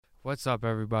What's up,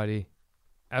 everybody?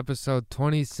 Episode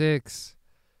 26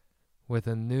 with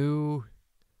a new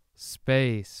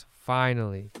space,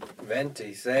 finally.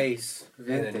 26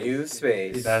 in a new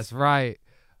space. That's right.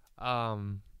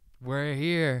 We're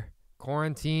here,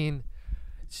 quarantine.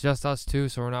 It's just us two,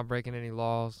 so we're not breaking any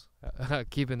laws,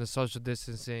 keeping the social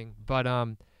distancing. But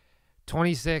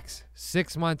 26,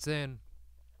 6 months in,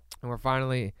 and we're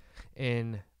finally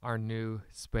in our new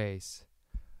space.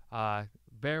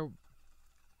 Bear,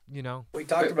 We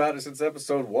talked about it since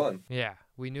episode 1. yeah,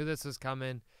 we knew this was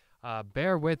coming.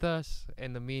 Bear with us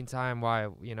in the meantime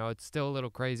while, it's still a little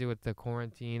crazy with the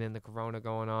quarantine and the corona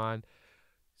going on.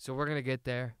 So we're going to get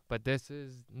there. But this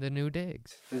is the new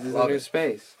digs. This is Love a new it.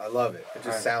 space. I love it. It just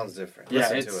Right. sounds different. Yeah,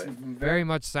 Listen it's to it. Very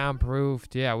much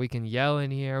soundproofed. Yeah, we can yell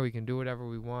in here. We can do whatever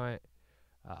we want.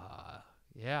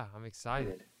 Yeah, I'm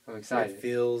excited. I'm It excited.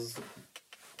 feels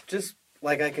just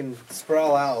like I can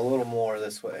sprawl out a little more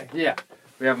this way. Yeah,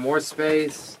 we have more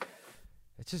space.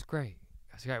 It's just great.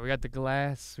 We got the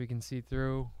glass. We can see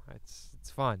through. It's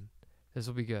fun. This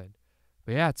will be good.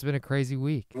 But yeah, it's been a crazy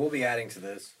week. We'll be adding to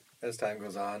this as time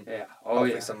goes on. Yeah.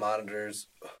 Hopefully some monitors,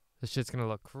 This shit's going to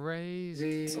look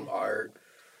crazy. some art,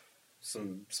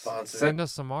 some sponsors. Send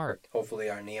us some art. Hopefully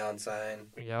our neon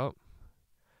sign. Yep.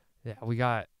 Yeah, we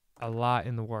got a lot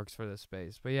in the works for this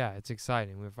space. But yeah, it's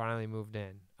exciting. We finally moved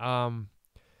in.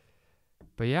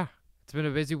 But yeah, it's been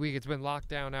a busy week. It's been locked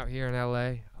down out here in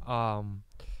LA.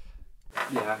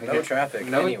 Yeah. No traffic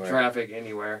No anywhere. traffic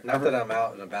anywhere. Not that I'm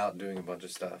out and about doing a bunch of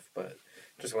stuff, but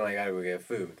just when I gotta go get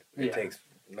food, it Yeah. takes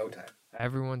no time.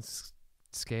 Everyone's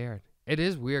scared. It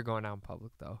is weird going out in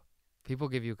public though. People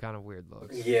give you kind of weird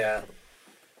looks. Yeah.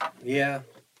 Yeah.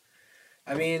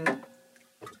 I mean,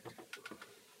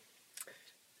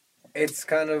 it's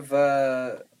kind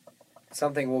of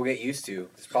something we'll get used to.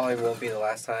 This probably won't be the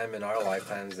last time in our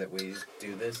lifetimes that we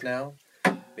do this now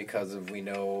because we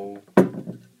know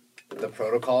the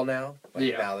protocol now.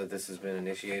 Yeah. Now that this has been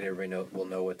initiated, everybody will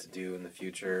know what to do in the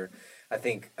future. I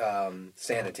think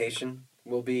sanitation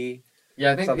will be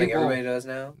Yeah, I think something people. everybody does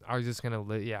now. Are you just gonna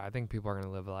live? Yeah, I think people are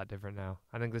gonna live a lot different now.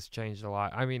 I think this changed a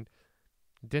lot. I mean,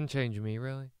 it didn't change me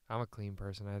really. I'm a clean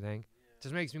person. I think it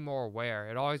just makes me more aware.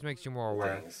 It always makes you more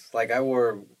aware. Things. Like I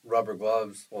wore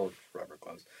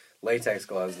latex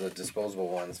gloves, the disposable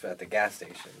ones at the gas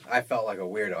station. I felt like a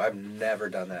weirdo. I've never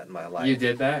done that in my life. You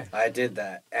did that. I did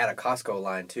that at a Costco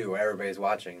line too, where everybody's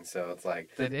watching. So it's like,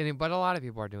 But a lot of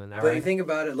people are doing that, but you right? think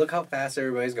about it. Look how fast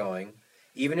everybody's going.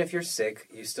 Even if you're sick,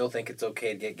 you still think it's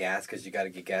okay to get gas because you got to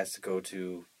get gas to go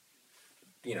to,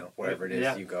 wherever it is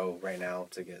Yeah. you go right now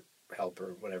to get help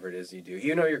or whatever it is you do.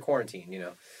 You know you're quarantined.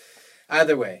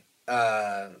 Either way,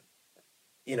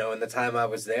 in the time I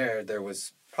was there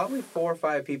was probably 4 or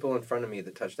 5 people in front of me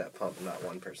that touched that pump, and not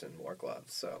one person wore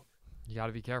gloves. So, You got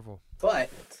to be careful. but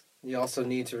you also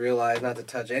need to realize not to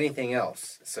touch anything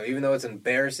else. So even though it's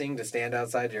embarrassing to stand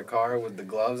outside your car with the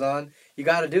gloves on, you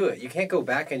got to do it. You can't go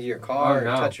back into your car Oh, no.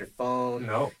 and touch your phone,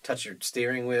 No. touch your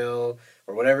steering wheel,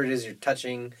 or whatever it is you're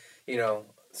touching.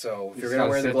 So if You you're just gonna gotta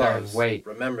wear the sit there and gloves, wait.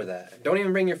 remember that. Don't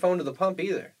even bring your phone to the pump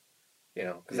either.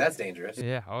 Because that's dangerous.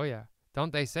 Yeah. Oh yeah.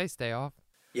 Don't they say stay off?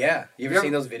 Yeah, you ever Yeah.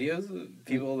 seen those videos of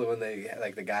people that when they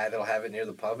like the guy that'll have it near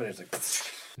the pump and it's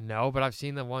like, No, but I've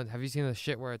seen the one. Have you seen the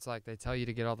shit where it's like they tell you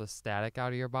to get all the static out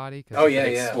of your body? 'Cause oh yeah,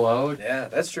 yeah, Explode. yeah,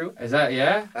 that's true. Is that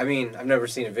yeah? I mean, I've never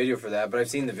seen a video for that, but I've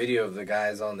seen the video of the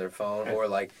guys on their phone, or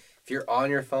like if you're on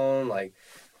your phone, like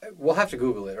we'll have to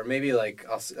Google it, or maybe like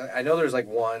I know there's like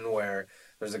one where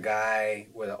there's a guy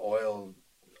with an oil,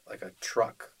 like a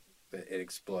truck that it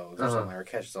explodes or something, or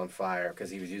catches on fire because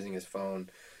he was using his phone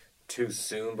too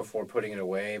soon before putting it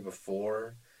away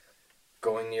before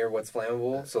going near what's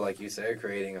flammable. So like you said,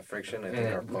 creating a friction. I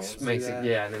think our And phones it makes do it that.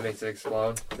 yeah, and it makes it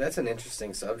explode. That's an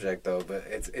interesting subject though, but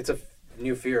it's a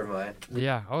new fear of mine.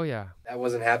 Yeah. Oh yeah. That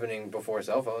wasn't happening before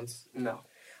cell phones. No.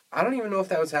 I don't even know if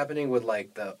that was happening with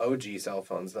like the OG cell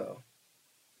phones though.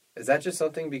 Is that just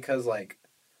something because like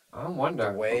I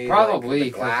wonder. the way Probably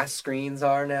like, the glass screens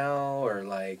are now, or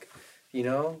like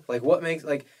like what makes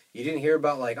like you didn't hear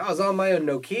about like I was on my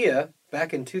Nokia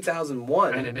back in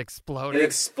 2001 And it it exploded.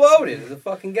 exploded at the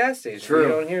fucking gas station. True. You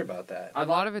don't hear about that. A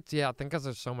lot of it's, yeah, I think because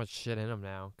there's so much shit in them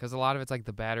now. Because a lot of it's like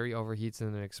the battery overheats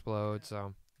and then explodes.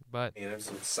 So, but There's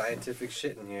some scientific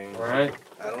shit in here. Right.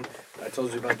 I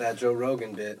told you about that Joe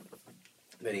Rogan bit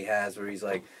that he has where he's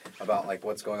like about like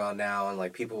what's going on now, and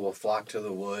like people will flock to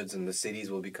the woods and the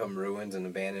cities will become ruins and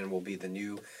abandoned will be the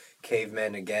new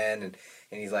cavemen again, and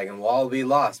he's like, and we'll all be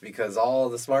lost because all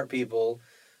the smart people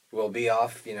will be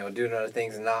off, doing other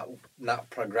things and not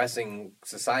progressing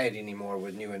society anymore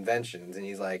with new inventions. And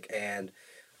he's like, and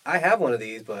I have one of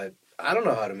these, but I don't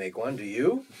know how to make one. Do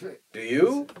you? Do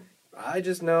you? I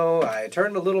just know I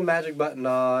turned a little magic button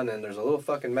on, and there's a little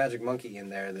fucking magic monkey in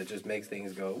there that just makes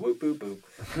things go whoop, boop, boop.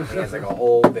 And he has like a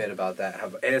whole bit about that.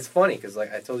 And it's funny because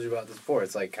like I told you about this before.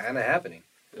 It's like kind of happening.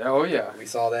 Oh yeah. We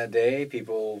saw that day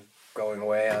people going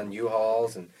away on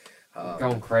U-Hauls and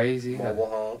Going crazy. mobile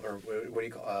home, or what do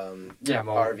you call Yeah,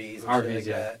 RVs and RVs, shit like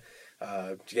yeah.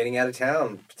 that. Getting out of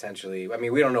town potentially. I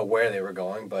mean, we don't know where they were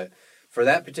going, but for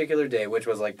that particular day, which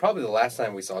was like probably the last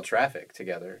time we saw traffic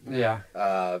together. Yeah.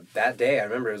 That day, I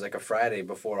remember it was like a Friday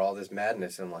before all this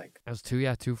madness, and like It was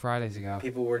 2 Fridays ago.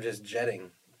 people were just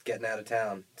jetting, getting out of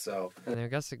town. So And I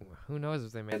guess who knows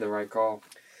if they Made made the right call.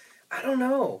 I don't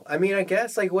know. I mean, I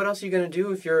guess like what else are you gonna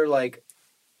do if you're like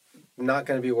not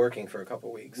gonna be working for a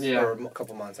couple weeks Yeah. or a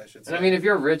couple months, I should say. And I mean, if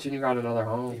you're rich and you got another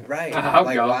home, right? I'll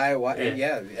Like go. why?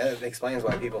 Yeah. Yeah, it explains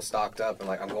why people stocked up and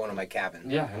like I'm going to my cabin.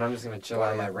 yeah, and I'm just gonna chill Going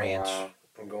out to my here for a ranch. while.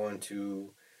 I'm going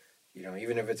to,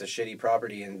 even if it's a shitty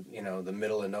property in, the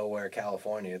middle of nowhere,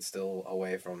 California, it's still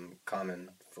away from common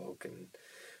folk.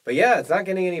 But yeah, it's not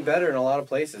getting any better in a lot of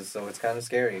places, so it's kind of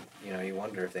scary. You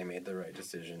wonder if they made the right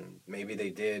decision. Maybe they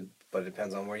did, but it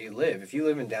depends on where you live. If you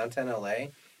live in downtown LA,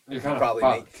 You're kind of probably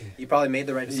fucked. you probably made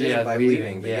the right decision Yeah, by leaving,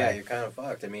 leaving. But yeah. yeah, you're kind of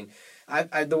fucked. I mean,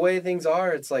 I the way things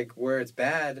are, it's like where it's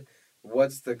bad,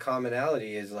 what's the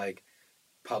commonality is like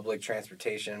public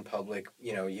transportation, public,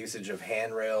 usage of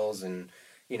handrails and,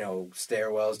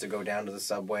 stairwells to go down to the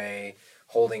subway,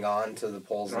 holding on to the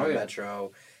poles in Oh, the yeah.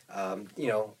 metro.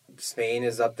 Spain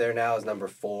is up there now as number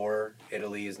 4.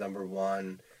 Italy is number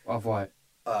 1. Of what?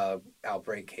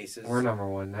 Outbreak cases. We're number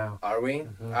 1 now. Are we?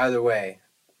 Mhm. Either way,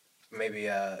 maybe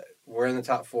we're in the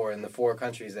top 4 in the 4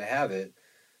 countries that have it.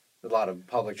 A lot of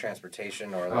public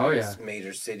transportation or Oh, yeah.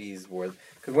 major cities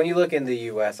because when you look in the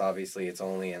U.S., obviously it's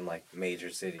only in like major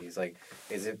cities. Like,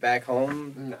 is it back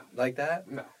home No. like that?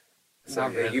 No. So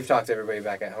Not really. you've talked to everybody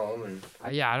back at home, and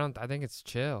I think it's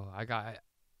chill.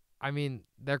 I mean,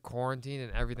 they're quarantined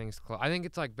and everything's closed. I think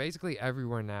it's like basically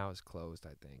everywhere now is closed.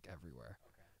 I think everywhere,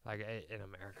 like in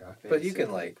America. but you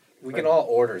can we can all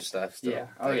order stuff still. Yeah.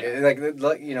 Oh,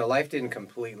 Like, yeah. life didn't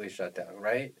completely shut down,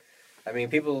 right? I mean,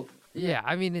 people. Yeah,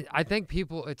 I mean, I think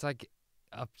people. It's like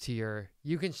up to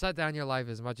you can shut down your life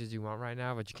as much as you want right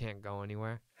now, but you can't go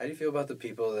anywhere. How do you feel about the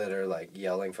people that are like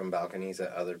yelling from balconies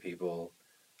at other people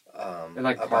And,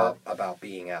 like, about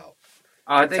being out,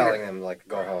 I think telling them like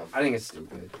go home? I think it's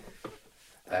stupid.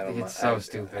 I think it's so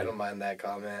stupid. I don't mind that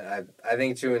comment. I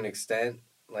think to an extent,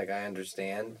 like I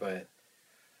understand, but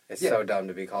it's Yeah. so dumb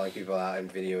to be calling people out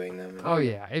and videoing them. Oh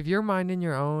yeah, if you're minding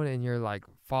your own and you're like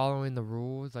following the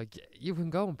rules, like you can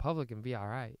go in public and be all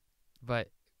right. But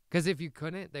because if you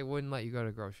couldn't, they wouldn't let you go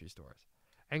to grocery stores.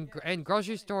 And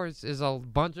grocery stores is a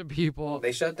bunch of people.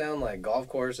 They shut down like golf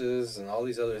courses and all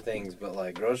these other things, but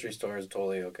like grocery stores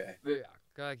totally okay. Yeah,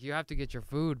 like you have to get your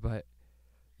food, but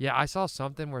yeah, I saw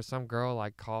something where some girl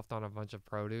like coughed on a bunch of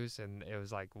produce and it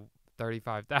was like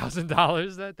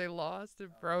 $35,000 that they lost in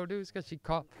produce because she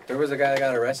coughed. There was a guy that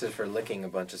got arrested for licking a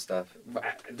bunch of stuff. But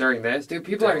during this, dude,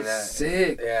 people During are that.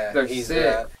 sick. Yeah, They're he's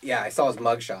sick. yeah. I saw his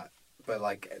mugshot, but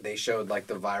like they showed like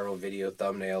the viral video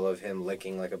thumbnail of him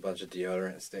licking like a bunch of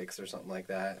deodorant sticks or something like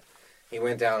that. He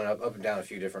went down and up and down a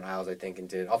few different aisles, I think, and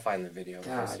did. I'll find the video. and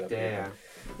post it God up here. damn.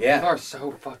 People Yeah, are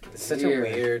so fucking it's such a weird.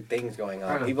 weird things going I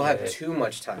on. don't People get have it. too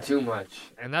much time. Too much.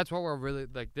 And that's what we're really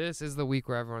like. This is the week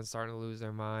where everyone's starting to lose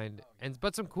their mind.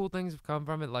 But some cool things have come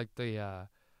from it. Like the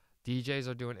DJs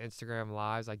are doing Instagram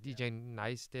lives. Like DJ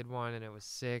Nice did one, and it was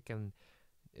sick. And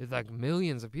it's like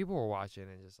millions of people were watching,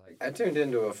 and just like I tuned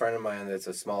into a friend of mine that's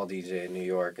a small DJ in New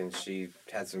York, and she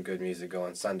had some good music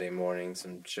going Sunday morning,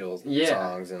 some chill Yeah.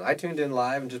 songs, and I tuned in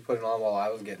live and just put it on while I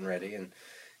was getting ready. And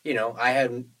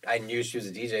I knew she was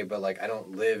a DJ, but like I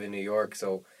don't live in New York,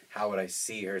 so how would I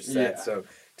see her set? Yeah. So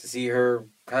to see her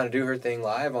kind of do her thing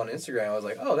live on Instagram, I was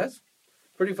like, oh, that's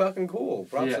pretty fucking cool.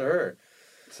 Props Yeah. to her.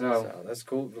 So, So that's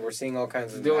cool. We're seeing all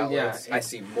kinds of Doing- yeah, outlets. I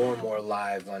see more and more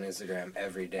lives on Instagram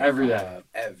every day. Every pop day. up,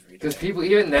 every day. because people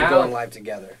even They're going now, live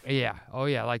together. yeah, oh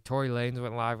yeah, like Tory Lanez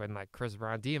went live, and like Chris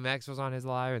Brown, DMX was on his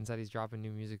live and said he's dropping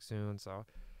new music soon. So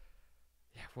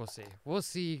yeah, we'll see. We'll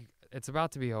see. It's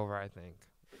about to be over, I think.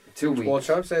 2 weeks. Well,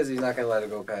 Trump says he's not going to let it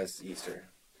go past Easter.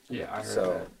 Yeah, I heard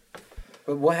So, that.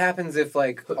 but what happens if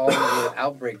like all the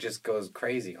outbreak just goes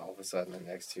crazy all of a sudden in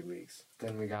the next 2 weeks?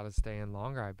 Then we gotta stay in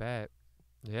longer, I bet.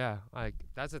 Yeah, like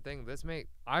that's the thing.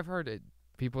 I've heard it.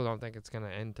 People don't think it's gonna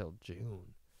end till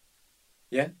June.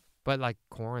 Yeah. But like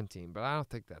quarantine. But I don't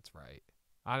think that's right.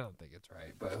 I don't think it's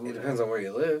right. But It depends on where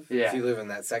you live. Yeah. If you live in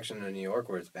that section of New York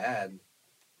where it's bad,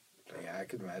 yeah, I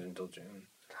could imagine till June.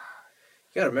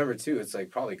 You gotta remember too, it's like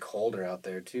probably colder out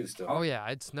there too still. Oh yeah,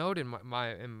 it snowed in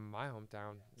my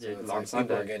hometown. So Yeah, it's long like people are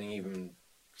Sunday. getting even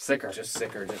Sicker.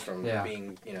 sicker just from Yeah.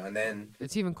 being, and then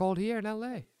It's even cold here in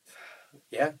LA.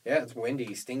 yeah, it's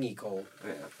windy, stingy cold.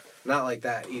 Yeah. Not like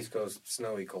that East Coast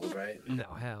snowy cold, right? No,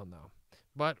 hell no.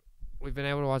 But we've been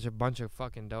able to watch a bunch of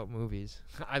fucking dope movies.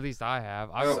 At least I have.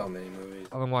 So many movies.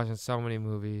 I've been watching so many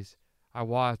movies. I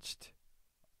watched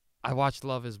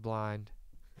Love Is Blind.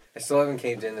 I still haven't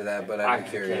caved into that, but I'm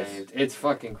curious. Caved. It's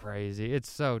fucking Crazy. It's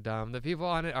so dumb. The people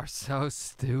on it are so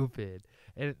stupid.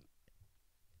 And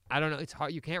I don't know. It's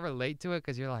hard. You can't relate to it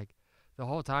because you're like, the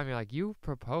whole time you're like, you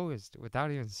proposed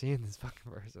without even seeing this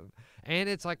fucking person. And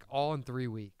it's like all in 3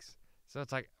 weeks. So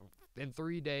it's like in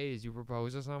 3 days you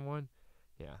propose to someone.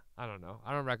 Yeah, I don't know.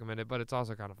 I don't recommend it, but it's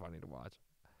also kind of funny to watch.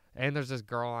 And there's this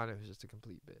girl on it who's just a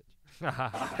complete bitch.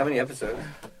 How many episodes?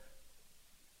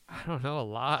 I don't know, a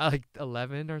lot, like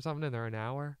 11 or something, and they're an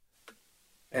hour.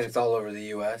 And it's all over the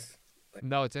U.S.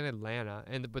 No, it's in Atlanta,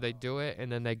 but they do it,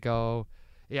 and then they go.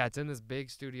 Yeah, it's in this big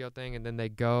studio thing, and then they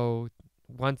go.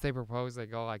 Once they propose, they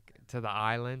go like to the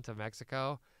island to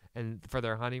Mexico, and for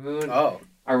their honeymoon. Oh,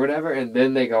 or whatever, and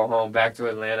then they go home back to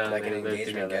Atlanta like and an they live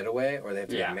engagement together. getaway, or they have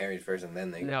to Yeah. get married first and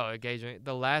then they. No engagement.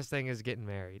 The last thing is getting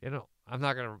married. And I'm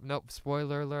not gonna. Nope.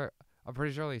 Spoiler alert. I'm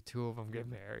pretty sure only 2 of them get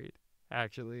married.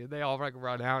 Actually, they all like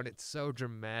run out. It's so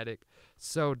dramatic,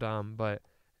 so dumb, but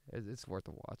it's worth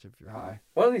a watch if you're high.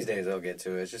 One of these days I'll get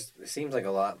to it. It seems like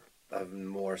a lot of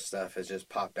more stuff has just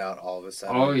popped out all of a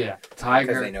sudden. Oh yeah, Because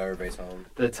Tiger, they know everybody's home.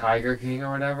 the Tiger King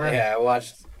or whatever. Yeah,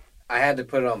 I had to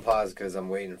put it on pause because I'm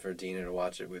waiting for Dina to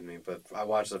watch it with me. But I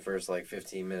watched the first like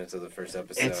 15 minutes of the first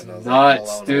episode. It's and I was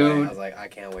nuts, like, blown away. dude. I was like, I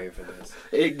can't wait for this.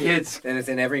 It gets And it's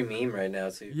in every meme right now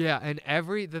too. Yeah, and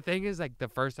the thing is like the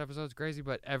first episode's crazy,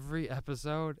 but every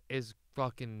episode is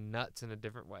fucking nuts in a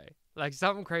different way. Like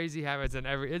something crazy happens in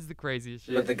it's the craziest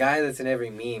shit. But the guy that's in every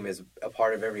meme is a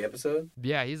part of every episode.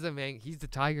 Yeah, he's the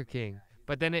Tiger King.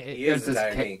 But then He is the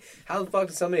Tiger King. How the fuck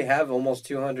does somebody have almost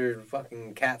 200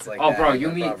 fucking cats like oh that? bro, on you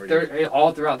their meet property?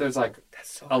 all throughout. There's like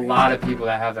That's so a crazy. lot of people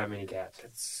that have that many cats.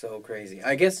 That's so crazy.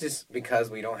 I guess just because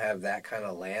we don't have that kind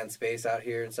of land space out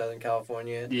here in Southern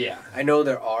California. Yeah, I know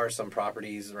there are some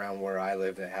properties around where I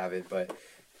live that have it, but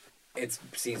it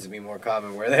seems to be more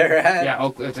common where they're at. yeah.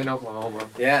 It's in Oklahoma.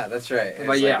 Yeah, that's right.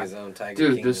 But It's yeah, like his own Tiger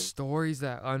dude, Kingdom. the stories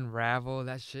that unravel,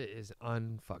 that shit is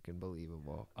unfucking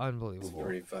believable. It's Unbelievable.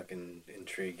 pretty fucking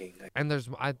intriguing. And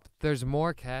there's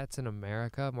more cats in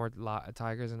America, more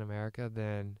tigers in America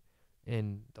than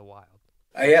in the wild.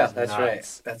 Oh yeah, Which is that's nuts.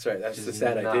 right. That's right. That's Which the is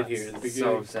stat I did nuts. hear in the It's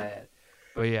beginning. so sad.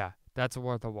 But yeah, that's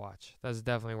worth a watch. That's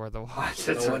definitely worth a watch.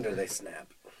 No wonder they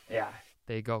snap. Yeah,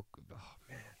 They go.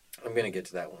 I'm gonna get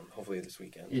to that one hopefully this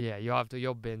weekend. Yeah,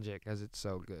 you'll binge it because it's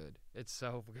so good. It's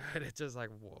so good. It's just like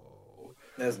whoa.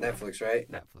 That's Netflix, right?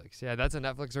 Netflix. Yeah, that's a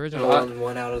Netflix original. Pulling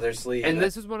one out of their sleeve. And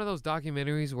this is one of those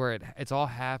documentaries where it's all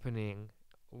happening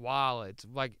while it's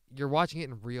like you're watching it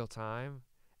in real time,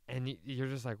 and you're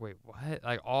just like, wait, what?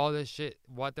 Like all this shit,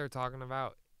 what they're talking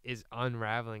about is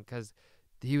unraveling because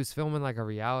he was filming like a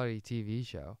reality TV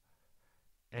show,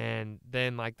 and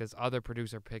then like this other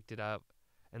producer picked it up,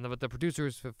 and but the producer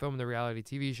was filming the reality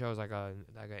TV show is like an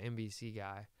NBC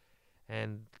guy,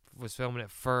 and was filming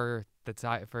it for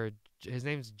his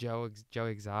name's Joe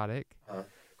Exotic.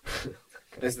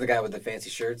 This is the guy with the fancy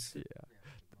shirts.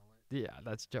 Yeah,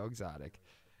 that's Joe Exotic.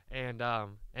 And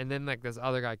then like this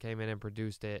other guy came in and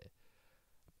produced it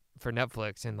for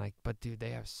Netflix, and like, but dude, they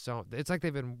have it's like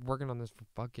they've been working on this for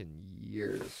fucking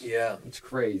years. Yeah, it's I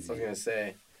crazy. was gonna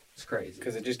say It's crazy.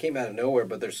 because it just came out of nowhere,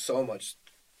 but there's so much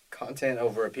content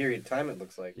over a period of time. It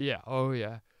looks like. Yeah. Oh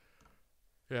yeah.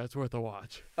 Yeah, it's worth a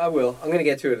watch. I will. I'm gonna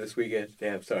get to it this weekend.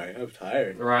 Damn, sorry, I'm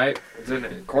tired. Right? It's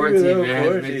in quarantine, man.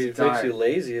 It makes you It makes you tired.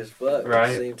 lazy as fuck. At Right.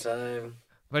 the same time.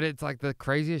 But it's like the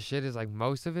craziest shit is like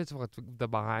most of it's what's the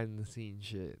behind the scenes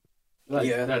shit. Like,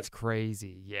 Yeah. That's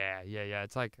crazy. Yeah.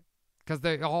 It's like, cause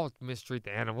they all mistreat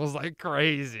the animals like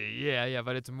crazy. Yeah.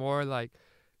 But it's more like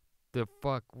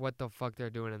what the fuck they're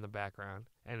doing in the background,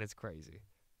 and it's crazy.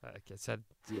 Like I said,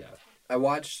 yeah. I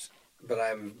watched, but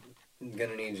I'm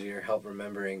gonna need your help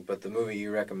remembering. But the movie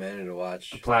you recommended to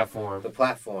watch, Platform. The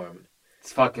Platform.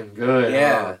 It's fucking good.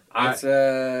 Yeah, huh? it's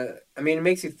I mean, it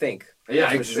makes you think. Yeah,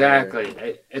 that's for exactly.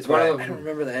 sure. It's one But of I don't the,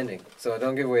 remember the ending, so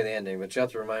don't give away the ending. But you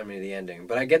have to remind me of the ending.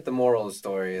 But I get the moral of the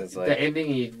story. It's like the ending.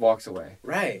 He walks away.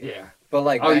 right, Yeah. but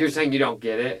like Oh, that- you're saying you don't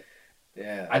get it?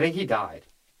 yeah. I think he died.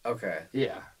 Okay,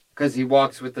 Yeah. Because he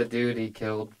walks with the dude he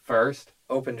killed first.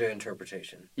 open to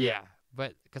interpretation. yeah.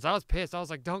 But because I was pissed, I was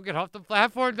like, "Don't get off the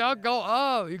platform! Don't go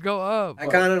up! You go up!" I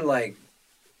kind of like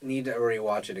need to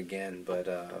rewatch it again, but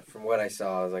from what I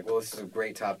saw, I was like, well, this is a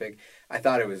great topic. I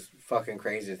thought it was fucking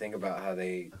crazy to think about how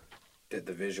they did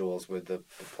the visuals with the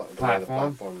way the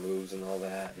platform moves and all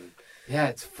that. And, Yeah,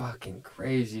 it's fucking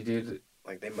crazy, dude.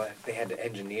 like they had to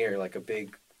engineer like a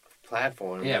big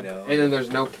platform, Yeah, you know. and then there's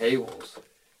no cables.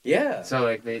 Yeah. So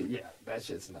like that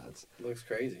shit's nuts. Looks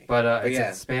crazy. But it's yeah.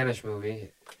 a Spanish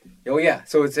movie. Oh yeah,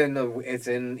 so it's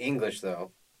in English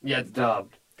though. Yeah, it's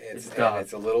dubbed. It's dubbed.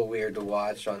 It's a little weird to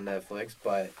watch on Netflix,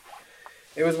 but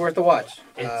it was worth the watch.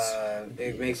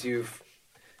 It makes you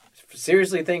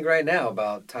seriously think right now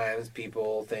about times,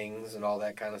 people, things, and all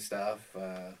that kind of stuff.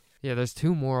 Yeah, there's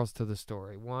two morals to the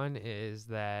story. One is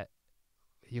that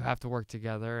you have to work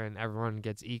together and everyone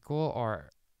gets equal, or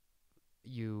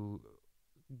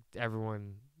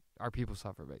our people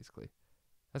suffer, basically.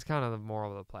 That's kind of the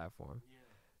moral of the platform.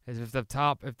 Is if the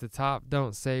top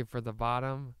don't save for the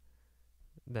bottom,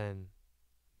 then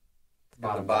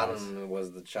And the bottom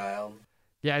was the child.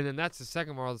 yeah, and then that's the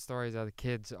second moral of the story, is that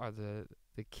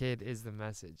the kid is the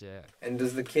message. Yeah. And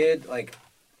does the kid, like,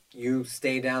 you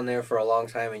stay down there for a long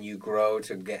time and you grow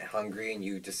to get hungry and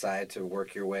you decide to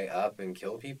work your way up and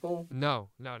kill people? No.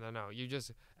 You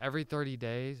just every 30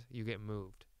 days you get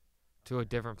moved to a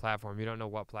different platform. You don't know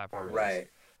what platform it is. Right.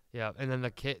 Yeah, and then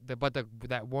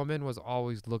that woman was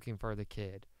always looking for the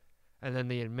kid. And then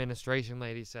the administration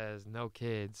lady says no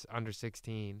kids under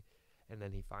 16, and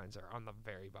then he finds her on the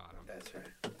very bottom. That's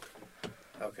right.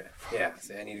 Okay. Yeah,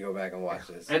 see, I need to go back and watch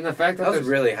this. And the fact that I was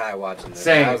really high watching this.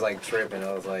 Same. I was like tripping.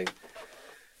 I was like,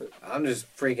 I'm just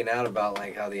freaking out about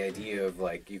like how the idea of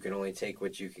like you can only take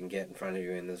what you can get in front of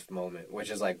you in this moment, which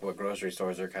is like what grocery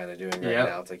stores are kind of doing right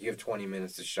now. It's like you have 20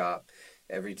 minutes to shop.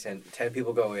 Every 10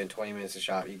 people go in, 20 minutes to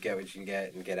shop. You get what you can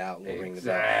get and get out and we'll ring the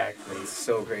bell. Exactly. It's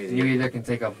so crazy. You either can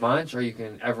take a bunch, or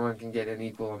everyone can get an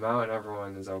equal amount, and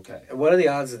everyone is okay. What are the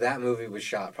odds that movie was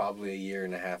shot probably a year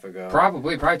and a half ago?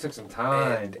 Probably took some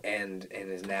time, and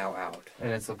is now out.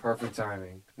 and it's the perfect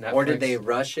timing. Netflix, Or did they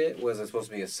rush it? Was it supposed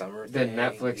to be a summer Did thing?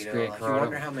 Netflix create like, you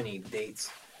wonder how many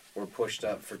dates were pushed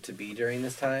up to be during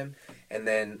this time, and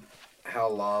then how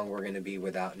long we're going to be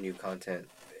without new content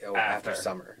after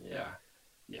summer. Yeah.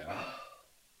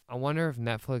 I wonder if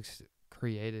Netflix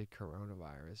created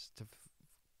coronavirus to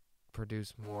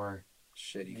produce more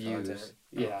Shitty views. content.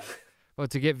 Yeah. well,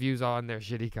 to get views on their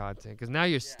shitty content, because now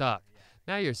you're stuck.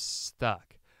 Now you're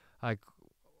stuck. Like,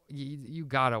 you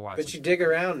gotta watch But it. you dig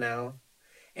around now,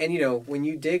 and when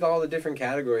you dig all the different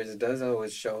categories, it does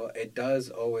always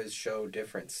show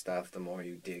different stuff the more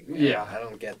you dig. Yeah. I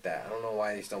don't get that. I don't know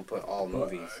why they just don't put all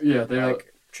movies. Yeah, they're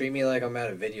Like, treat me like I'm at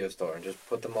a video store and just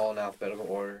put them all in alphabetical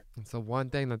order. It's the one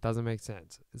thing that doesn't make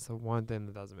sense.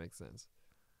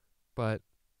 But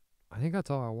I think that's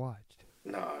all I watched.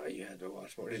 No, you had to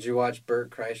watch more. Did you watch Bert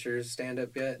Kreischer's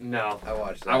stand-up yet? No. I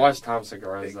watched that. I watched Tom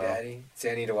Segura's Big though. Daddy. See,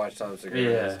 I need to watch Tom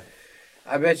Segura's. Yeah.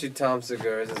 I bet you Tom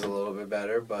Segura's is a little bit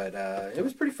better, but it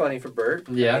was pretty funny for Bert.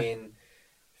 Yeah. I mean,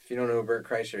 if you don't know who Bert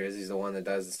Kreischer is, he's the one that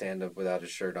does the stand-up without his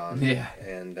shirt on. Yeah.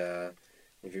 And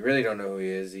if you really don't know who he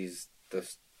is, he's the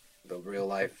real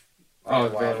life.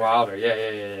 Van Wilder.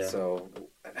 Yeah. So,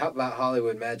 how about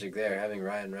Hollywood magic there? Having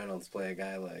Ryan Reynolds play a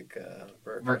guy like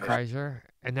Bert Kreischer.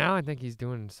 And now I think he's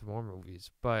doing some more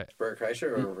movies. But Bert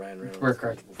Kreischer or Ryan Reynolds? Bert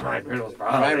Kreischer. Ryan Reynolds,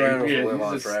 probably. Ryan Reynolds Yeah, will live he's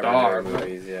on a forever star, in but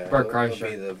movies. Yeah, Bert he'll Kreischer.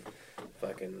 be the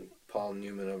fucking Paul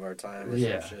Newman of our time or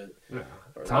Yeah. some shit. No.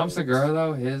 Or Tom Robert- Segura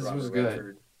though, his Robert was good.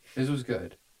 Redford. His was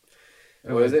good.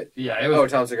 Was it? Yeah, it was. Oh,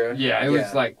 Tom Segura. Yeah, it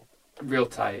was like real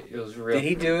tight. It was real. Did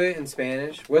he do it in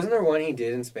Spanish? Wasn't there one he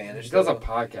did in Spanish? He does a though?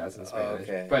 podcast in Spanish,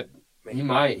 okay. but he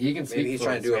might. He can speak. Maybe he's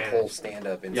trying to do fluent a whole Spanish.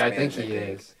 stand-up in Yeah, Spanish. I think he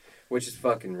is. Which is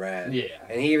fucking rad. Yeah,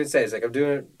 And he even says, like, I'm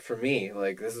doing it for me.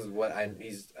 Like, this is what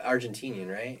he's Argentinian,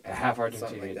 right? half Something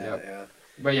Argentinian. like that, Yep. yeah.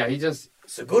 But yeah, he just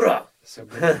Segura!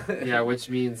 yeah, which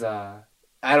means I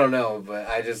don't know, but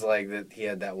I just like that he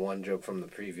had that one joke from the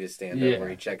previous stand-up Yeah. where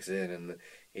he checks in and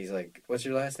he's like, what's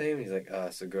your last name? And he's like,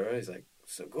 Segura. He's like,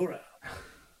 Segura.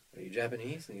 Are you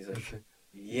Japanese? And he's like,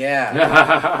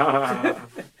 yeah.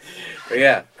 But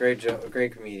yeah, great joke,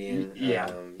 great comedian. Yeah.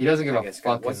 He doesn't give I a guess-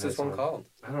 fuck. What's in this one called?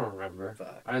 I don't remember.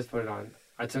 Fuck. I just put it on.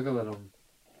 I took a little.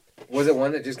 Was it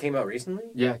one that just came out recently?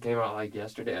 Yeah, it came out like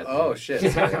yesterday. I think. Oh shit!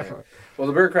 Well,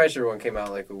 the Bert Kreischer one came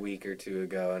out like a week or two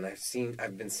ago, and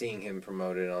I've been seeing him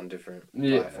promoted on different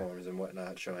platforms and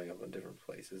whatnot, showing up in different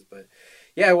places. But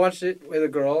yeah, I watched it with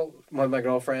my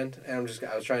girlfriend, and I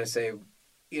was trying to say,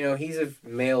 he's a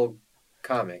male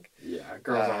comic. Yeah,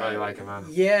 girls don't really like him. Huh?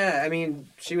 Yeah, I mean,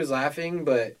 she was laughing,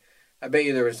 but I bet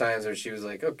you there was times where she was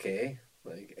like, okay,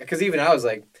 like, because even I was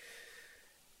like,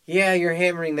 Yeah, you're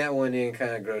hammering that one in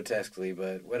kind of grotesquely,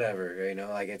 but whatever, you know,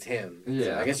 like it's him. So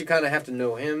Yeah. I guess you kind of have to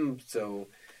know him, so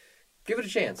give it a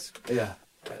chance. Yeah.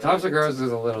 Tom Segura's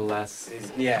is a little less.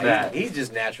 Bad. He's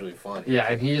just naturally funny. Yeah,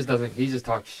 and he just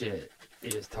talks shit. He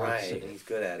just talks Right, shit. he's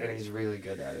good at And it. he's really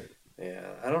good at it. Yeah,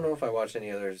 I don't know if I watched any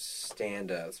other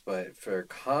stand-ups, but for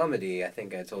comedy, I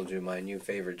think I told you my new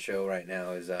favorite show right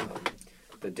now is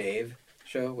the Dave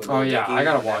Show. With Oh Lil yeah, Dicky I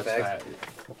gotta on watch FX.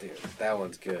 that. Dude, that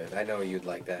one's good. I know you'd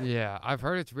like that. Yeah, I've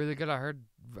heard it's really good. I heard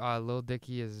Lil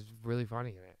Dicky is really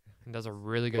funny in it and does a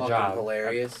really good Fucking job.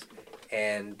 hilarious,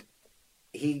 and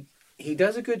he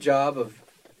does a good job of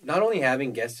not only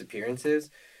having guest appearances,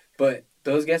 but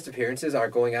those guest appearances are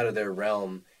going out of their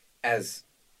realm as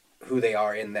who they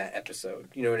are in that episode.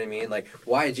 You know what I mean? Like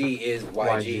YG is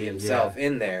YG himself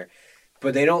in there,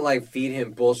 but they don't like feed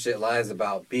him bullshit lies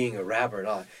about being a rapper and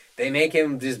all. They make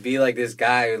him just be like this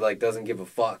guy who like doesn't give a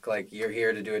fuck. Like, you're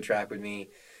here to do a track with me.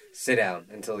 Sit down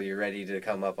until you're ready to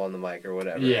come up on the mic or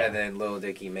whatever. Yeah. And then Lil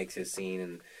Dicky makes his scene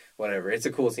and whatever. It's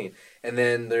a cool scene. And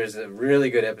then there's a really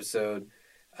good episode.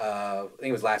 I think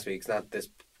it was last week's, not this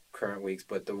current week's,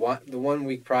 but the 1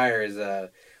 week prior is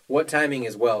What Timing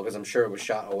Is Well, because I'm sure it was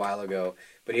shot a while ago.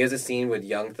 But he has a scene with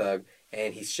Young Thug,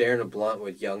 and he's sharing a blunt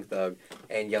with Young Thug,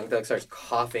 and Young Thug starts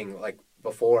coughing like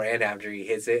before and after he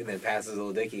hits it, and then passes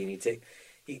Lil Dicky,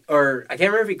 and or I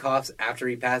can't remember if he coughs after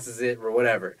he passes it or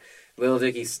whatever. Lil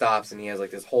Dicky stops, and he has like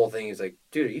this whole thing. He's like,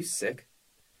 "Dude, are you sick?"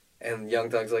 And Young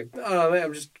Thug's like, "No, man,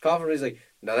 I'm just coughing." He's like,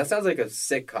 "No, that sounds like a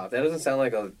sick cough. That doesn't sound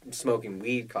like a smoking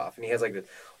weed cough." And he has like this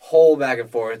whole back and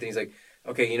forth, and he's like,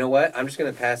 "Okay, you know what? I'm just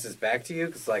gonna pass this back to you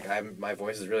because like my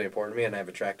voice is really important to me, and I have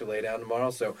a track to lay down tomorrow,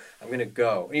 so I'm gonna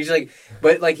go." And he's like,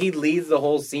 but like he leads the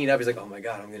whole scene up. He's like, "Oh my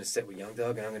god, I'm gonna sit with Young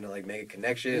Thug, and I'm gonna like make a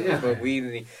connection, and smoke weed."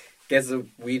 And he gets the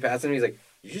weed past him, and he's like,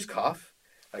 "You just cough."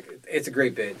 Like, it's a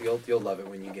great bit. You'll love it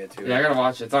when you get to it. Yeah, I gotta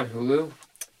watch it. It's on Hulu.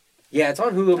 Yeah, it's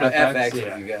on Hulu, but FX, FX yeah.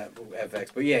 if you got FX.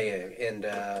 But yeah, and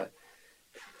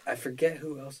I forget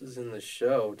who else is in the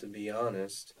show, to be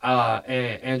honest.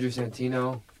 And Andrew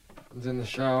Santino is in the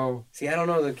show. See, I don't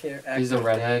know the actor's He's a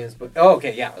redhead. names, but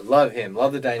okay, yeah, love him.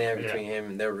 Love the dynamic Yeah. between him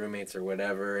and their roommates or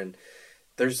whatever. And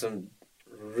there's some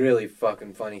really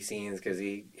fucking funny scenes because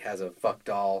he has a fuck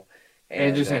doll. And,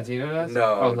 Andrew Santino does?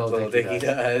 No, Oh, Lil Dicky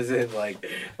does. And like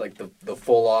the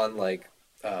full on like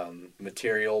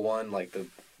material one, like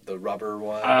the rubber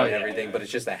one Oh, and yeah, everything, yeah. but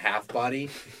it's just a half body,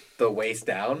 the waist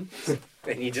down,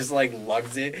 and he just like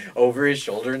lugs it over his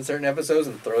shoulder in certain episodes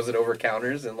and throws it over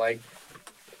counters and like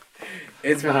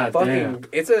it's God fucking damn.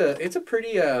 it's a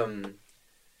pretty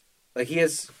like he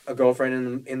has a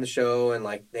girlfriend in the show and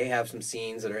like they have some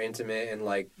scenes that are intimate and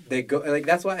like they go like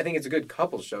that's why I think it's a good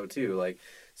couple show too, like.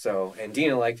 So, and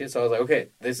Dina liked it, so I was like, okay,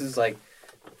 this is like,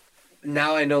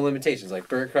 now I know limitations. Like,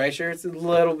 Bert Kreischer, it's a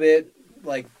little bit,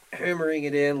 like, hammering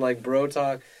it in, like, bro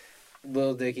talk.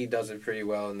 Lil Dicky does it pretty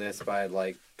well in this by,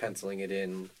 like, penciling it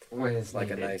in, When it's like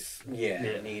needed. a nice,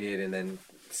 Yeah. needed, and then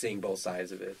seeing both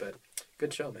sides of it. But,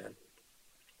 good show, man.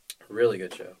 Really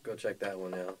good show. Go check that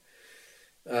one out.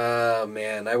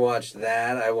 Man, I watched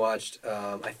that. I watched,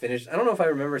 I finished, I don't know if I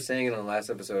remember saying it on the last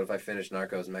episode if I finished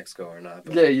Narcos Mexico or not.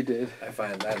 But Yeah, you did.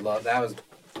 I love, that was,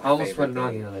 I almost put favorite it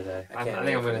on thing. the other day. I I can't think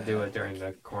wait I'm for gonna that. do it during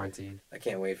the quarantine. I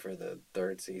can't wait for the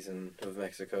third season of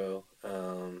Mexico.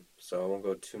 So I won't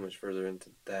go too much further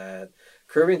into that.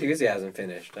 Curb Your Enthusiasm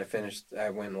finished. I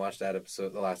went and watched that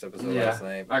episode, the last episode Yeah. last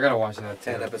night. I gotta watch that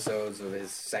too. 10 episodes of his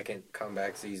second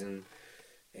comeback season.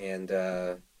 And,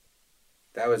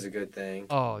 that was a good thing.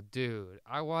 Oh, dude,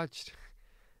 I watched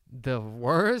the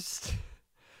worst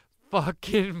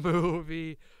fucking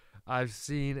movie I've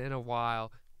seen in a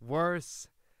while. Worse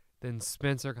than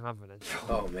Spencer Confidential.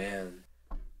 Oh, man.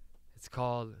 It's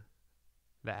called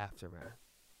The Aftermath.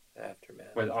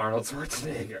 Aftermath. With Arnold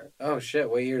Schwarzenegger. Oh, shit.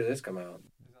 What year did this come out?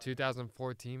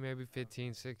 2014, maybe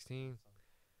 15, 16.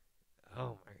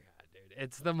 Oh my god, dude.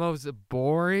 It's the most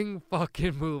boring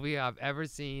fucking movie I've ever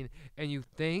seen. And you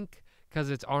think, because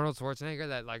it's Arnold Schwarzenegger,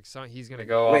 that like he's going to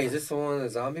go Wait, off. is this the one, the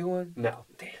zombie one? No.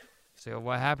 So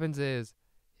what happens is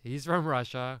he's from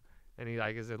Russia and he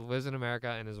lives in America,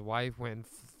 and his wife went and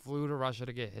flew to Russia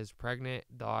to get his pregnant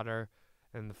daughter,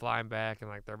 and flying back, and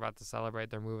like they're about to celebrate,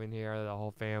 they're moving here, the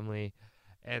whole family,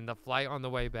 and the flight on the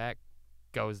way back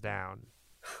goes down.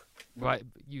 But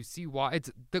you see why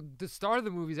it's the start of the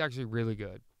movie is actually really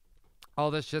good. All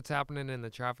this shit's happening in the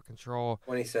traffic control.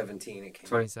 2017 it came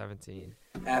 2017.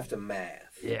 out.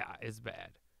 Aftermath. Yeah, it's bad.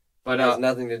 But It has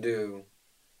nothing to do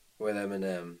with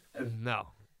Eminem. No,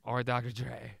 or Dr.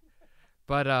 Dre.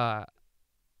 But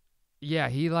yeah,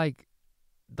 he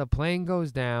the plane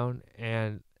goes down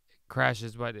and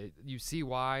crashes, but you see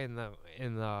why in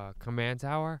the command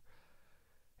tower,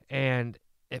 and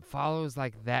it follows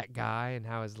like that guy and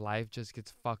how his life just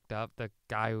gets fucked up. The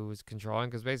guy who was controlling,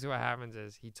 because basically what happens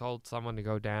is he told someone to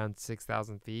go down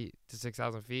 6,000 feet to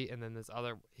 6,000 feet, and then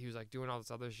he was like doing all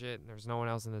this other shit, and there's no one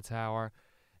else in the tower,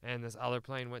 and this other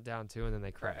plane went down too, and then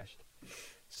they crashed.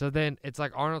 So then it's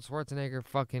like Arnold Schwarzenegger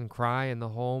fucking crying the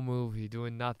whole movie,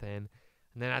 doing nothing,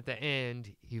 and then at the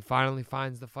end he finally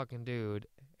finds the fucking dude,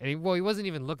 and he wasn't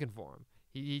even looking for him.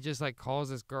 He just like calls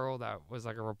this girl that was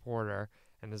like a reporter,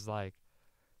 and is like,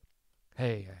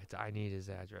 hey, I need his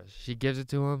address. She gives it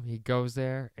to him. He goes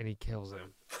there, and he kills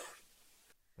him.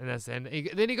 And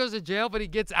then he goes to jail, but he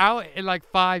gets out in like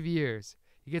 5 years.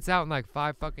 He gets out in like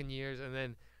 5 fucking years, and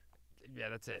then, yeah,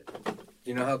 that's it.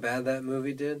 You know how bad that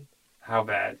movie did? How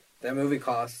bad? That movie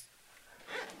cost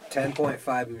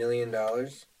 $10.5 million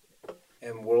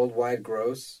and worldwide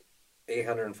gross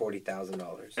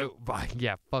 $840,000. Oh,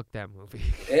 yeah, fuck that movie.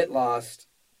 It lost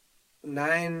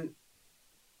 $9.5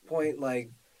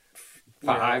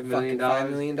 million. $5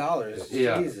 million.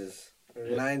 Yeah. Jesus. Or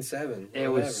 9.7. It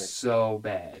was so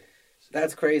bad.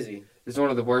 That's crazy. It's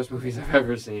one of the worst movies I've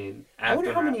ever seen. I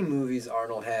wonder how many movies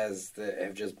Arnold has that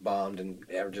have just bombed and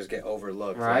ever just get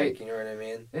overlooked. Right. Like, you know what I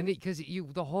mean? And because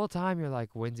the whole time you're like,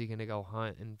 when's he gonna go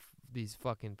hunt and these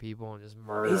fucking people and just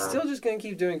murder? He's them? still just going to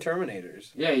keep doing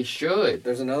Terminators. Yeah, he should.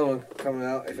 There's another one coming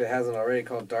out, if it hasn't already,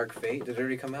 called Dark Fate. Did it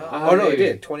already come out? Oh, Oh, no, it maybe.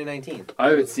 did. 2019. I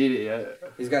haven't seen it yet.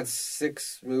 He's got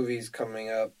 6 movies coming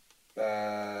up.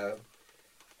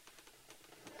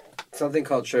 Something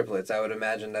called Triplets. I would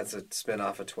imagine that's a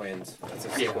spin-off of Twins. That's a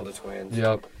sequel to Twins.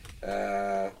 Yep.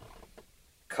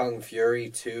 Kung Fury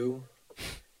 2.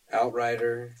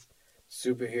 Outrider.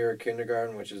 Superhero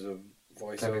Kindergarten, which is a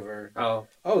voiceover. Oh,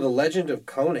 The Legend of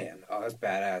Conan. Oh, that's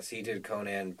badass. He did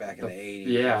Conan back in the 80s.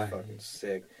 Yeah. That's fucking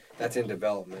sick. That's in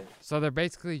development. so they're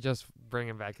basically just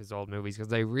bringing back his old movies because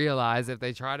they realize if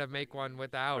they try to make one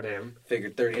without him,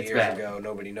 Figured 30 It's years bad. ago,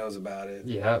 nobody knows about it.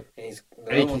 yeah, And he's And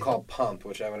another he one can- called Pump,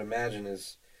 which I would imagine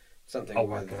is something I'll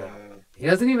work with... it out.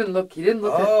 he didn't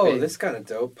look. Oh, that big. this is kind of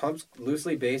dope. Pump's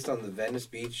loosely based on the Venice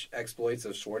Beach exploits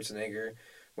of Schwarzenegger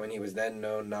when he was then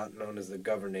not known as the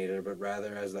Governator, but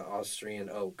rather as the Austrian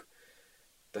Oak.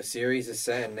 The series is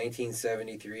set in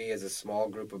 1973 as a small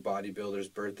group of bodybuilders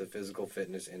birthed the physical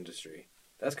fitness industry.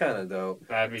 That's kind of dope.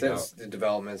 That'd be It dope. says the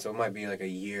development, so it might be like a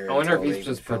year. I wonder if until he's they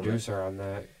just can film it. producer on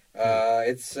that.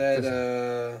 It said,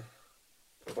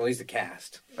 well, he's the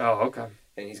cast. Oh, okay.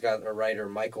 And he's got a writer,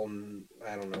 Michael,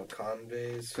 I don't know,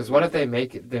 Conves. Because what if they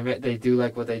make it? They do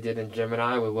like what they did in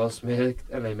Gemini with Will Smith,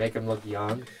 and they make him look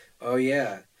young. Oh,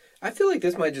 yeah. I feel like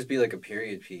this might just be like a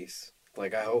period piece.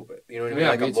 Like, I hope it. You know what I mean? Yeah,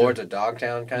 Like a me too. Lords of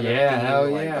Dogtown kind of Yeah, thing. hell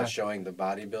like, yeah. but showing the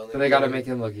bodybuilding. So they got to thing. make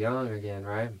him look young again,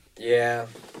 right? Yeah.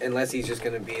 Unless he's just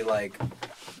going to be like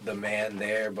the man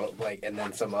there, but like, and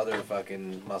then some other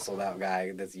fucking muscled out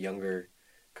guy that's younger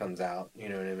comes out. You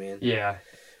know what I mean? Yeah.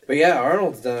 But yeah,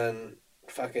 Arnold's done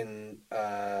fucking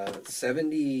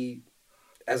 70,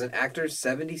 as an actor,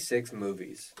 76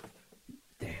 movies.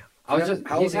 Damn. How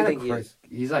old do you think he is?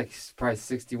 He's like probably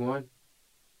 61.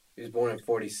 He was born in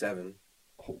 47.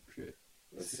 Oh shit.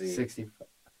 Let's see. 60,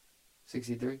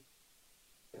 63?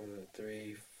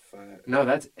 3, 5. No,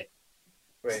 that's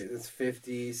Wait, it's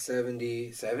 50,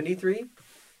 70, 73?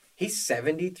 He's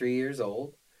 73 years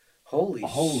old? Holy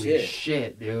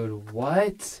shit, dude.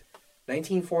 What?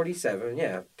 1947,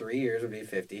 yeah. 3 years would be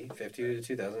 50. 50 to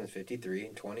 2000 is 53.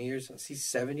 20 years. He's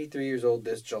 73 years old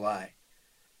this July.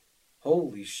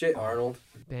 Holy shit, Arnold.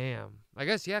 Damn. I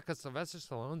guess, yeah, because Sylvester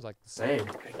Stallone's like the same.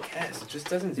 I guess. It just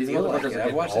doesn't These feel like motherfuckers it. are I've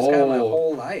getting watched this guy my old,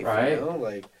 whole life, right? you know?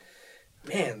 Like,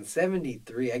 man,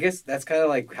 73. I guess that's kind of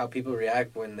like how people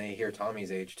react when they hear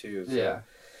Tommy's age, too. So. Yeah.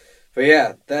 But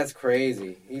yeah, that's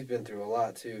crazy. He's been through a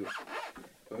lot, too.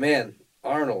 But man,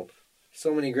 Arnold.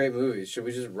 So many great movies. Should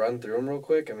we just run through them real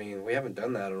quick? I mean, we haven't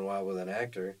done that in a while with an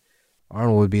actor.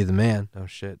 Arnold would be the man. Oh,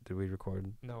 shit. Did we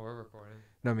record? No, we're recording.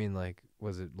 No, I mean, like,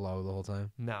 was it low the whole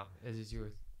time? No, it's just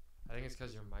you. I think it's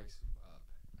because your mic's up.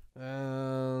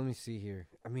 Let me see here.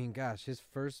 I mean, gosh, his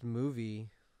first movie...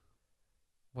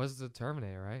 Was the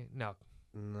Terminator, right? No.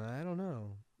 I don't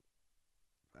know.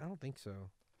 I don't think so.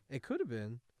 It could have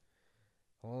been.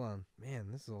 Hold on.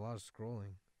 Man, this is a lot of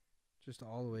scrolling. Just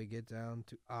all the way get down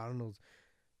to Arnold's.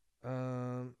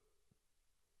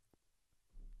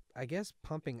 I guess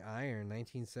Pumping Iron,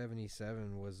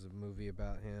 1977, was a movie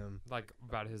about him. Like,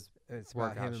 about his... It's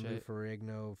about him Workout and Lou shit.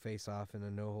 Ferrigno face off in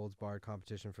a no-holds-barred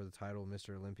competition for the title of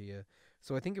Mr. Olympia.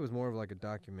 So I think it was more of like a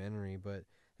documentary, but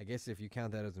I guess if you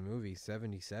count that as a movie,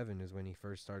 77 is when he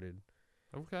first started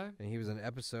Okay. And he was an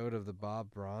episode of the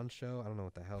Bob Braun Show. I don't know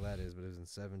what the hell that is, but it was in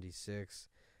 '76.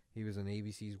 He was in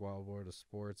ABC's Wide World of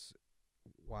Sports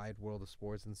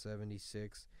in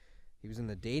 '76. He was in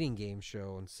the Dating Game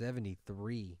Show in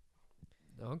 '73.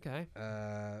 Okay.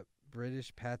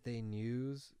 British Pathé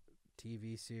News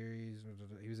TV series.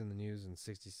 He was in the news in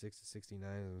 '66 to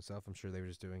 '69 himself. I'm sure they were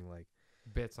just doing like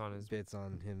Bits on his. bits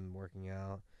on him working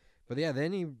out. But yeah,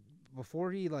 then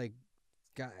before he like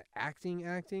got acting,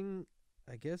 I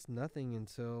guess nothing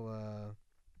until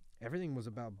everything was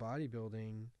about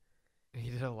bodybuilding. He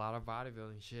did a lot of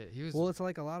bodybuilding shit. He was. Well, it's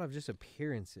like a lot of just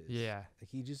appearances. Yeah. Like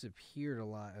he just appeared a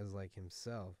lot as like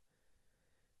himself.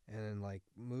 And then like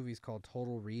movies called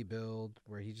Total Rebuild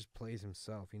where he just plays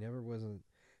himself. He never wasn't.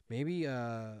 Maybe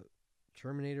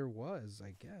Terminator was,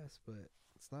 I guess, but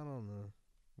it's not on the.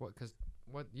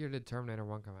 What year did Terminator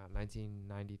 1 come out?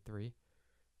 1993.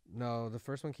 No, the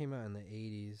first one came out in the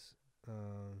 80s.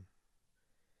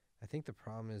 I think the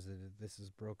problem is that this is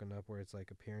broken up where it's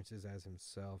like appearances as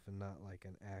himself and not like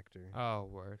an actor. Oh,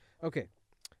 word. Okay.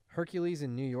 Hercules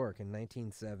in New York in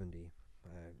 1970.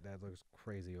 That looks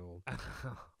crazy old.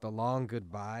 The Long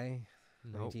Goodbye,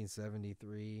 Nope.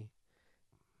 1973.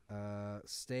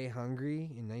 Stay Hungry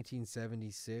in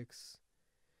 1976.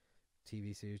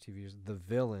 TV series. The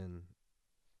Villain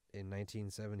in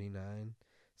 1979.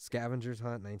 Scavengers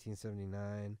Hunt,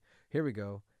 1979. Here we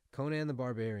go. Conan the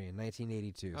Barbarian,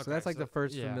 1982. Okay, So that's like the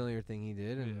first yeah. familiar thing he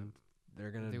did, and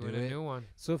they're gonna do Doing a it. new one.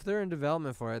 So if they're in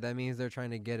development for it, that means they're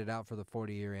trying to get it out for the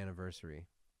 40-year anniversary.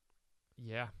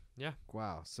 Yeah.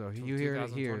 Wow. So you hear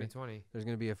it here. 2020. There's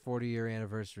going to be a 40-year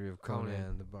anniversary of Conan,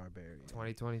 Conan. the Barbarian.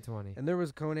 2020. And there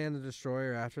was Conan the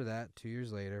Destroyer after that, 2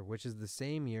 years later, which is the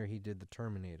same year he did the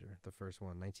Terminator, the first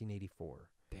one, 1984.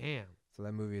 Damn. So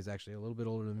that movie is actually a little bit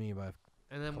older than me by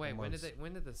And then Couple wait, months.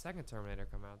 when did the second Terminator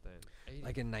come out then? 80?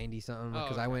 like in 90-something, Oh,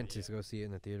 because I okay, went to yeah. go see it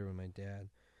in the theater with my dad.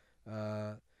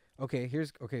 So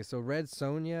Red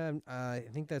Sonja, I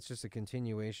think that's just a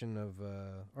continuation of,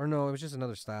 or no, it was just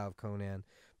another style of Conan.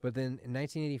 But then in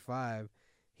 1985,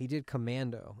 he did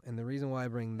Commando, and the reason why I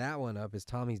bring that one up is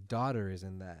Tommy's daughter is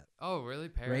in that. Oh,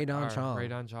 really? Ray Don Chong. Ray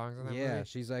Don Chong's in that Yeah, movie?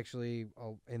 she's actually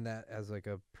in that as like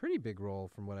a pretty big role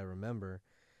from what I remember.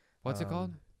 What's it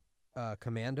called?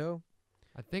 Commando.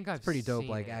 I think I've It's pretty dope,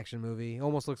 seen like it. action movie.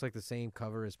 Almost looks like the same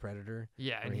cover as Predator.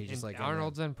 Yeah, where and, he just, and like, in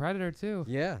Arnold's in Predator too.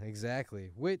 Yeah,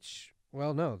 exactly. Which,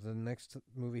 well, no, the next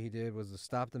movie he did was the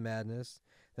Stop the Madness.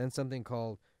 Then something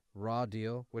called Raw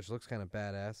Deal, which looks kind of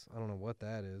badass. I don't know what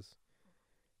that is.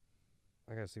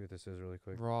 I gotta see what this is really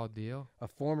quick. Raw Deal. A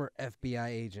former FBI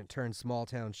agent turned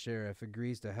small-town sheriff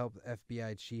agrees to help the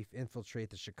FBI chief infiltrate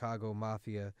the Chicago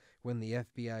Mafia when the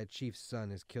FBI chief's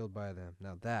son is killed by them.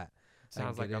 Now that I can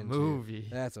Sounds like get a into. movie.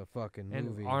 That's a fucking And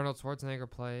movie. Arnold Schwarzenegger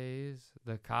plays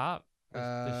the cop,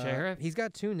 the sheriff. He's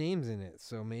got 2 names in it,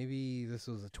 so maybe this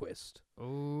was a twist.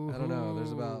 Ooh. I don't know.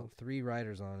 There's about 3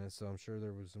 writers on it, so I'm sure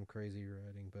there was some crazy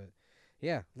writing. But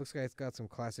yeah, looks like it's got some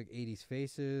classic 80s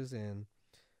faces and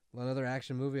another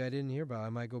action movie I didn't hear about. I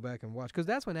might go back and watch, because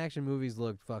that's when action movies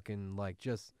looked fucking like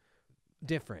just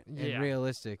different and Yeah.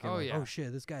 realistic. And Oh, like, yeah. oh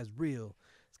shit, this guy's real.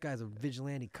 This guy's a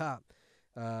vigilante cop.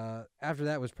 After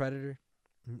that was Predator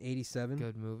in 87.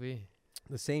 Good movie.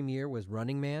 The same year was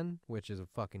Running Man, which is a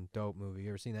fucking dope movie. You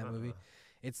ever seen that movie?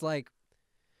 It's like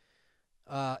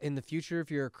in the future,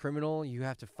 if you're a criminal, you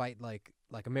have to fight like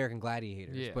American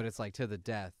Gladiators, Yeah. but it's like to the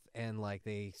death, and like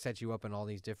they set you up in all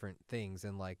these different things,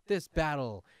 and like this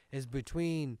battle is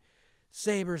between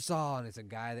Sabersaw, and it's a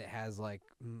guy that has like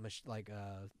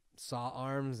saw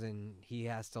arms, and he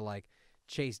has to like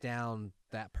chase down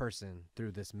that person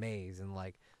through this maze, and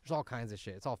like there's all kinds of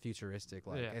shit. It's all futuristic.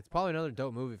 Like Yeah. it's probably another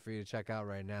dope movie for you to check out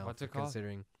right now. What's it called?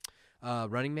 Considering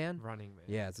Running Man. Running Man.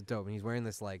 Yeah, it's dope, and he's wearing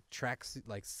this like tracksuit,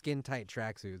 like skin tight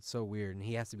tracksuit. It's so weird, and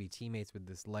he has to be teammates with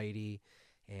this lady.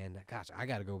 And gosh, I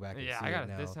gotta go back and Yeah, see I it got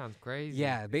now. This sounds crazy.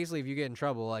 Yeah, basically, if you get in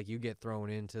trouble, like you get thrown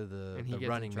into And he the gets in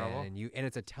Running trouble? Man, and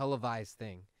it's a televised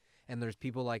thing, and there's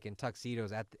people like in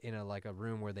tuxedos in a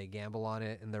room where they gamble on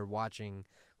it, and they're watching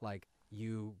like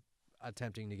you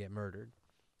attempting to get murdered,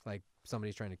 like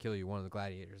somebody's trying to kill you, one of the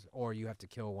gladiators, or you have to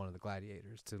kill one of the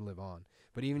gladiators to live on.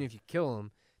 But even if you kill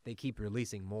them, they keep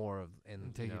releasing more of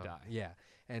Until you die. Yeah,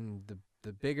 and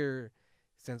the bigger.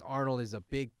 Since Arnold is a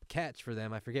big catch for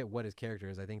them, I forget what his character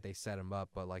is. I think they set him up,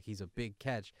 but like he's a big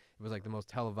catch. It was like the most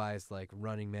televised like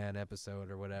Running Man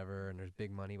episode or whatever, and there's big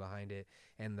money behind it.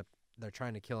 And they're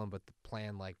trying to kill him, but the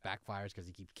plan like backfires because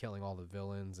he keeps killing all the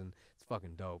villains, and it's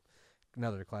fucking dope.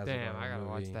 Another classic. Damn, Arnold I gotta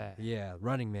watch movie. that. Yeah,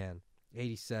 Running Man,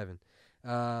 87.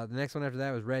 The next one after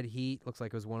that was Red Heat. Looks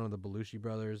like it was one of the Belushi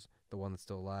brothers, the one that's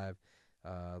still alive.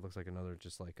 Looks like another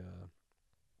just like a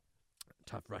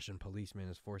tough Russian policeman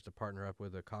is forced to partner up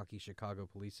with a cocky Chicago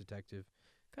police detective.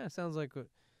 Kind of sounds like what.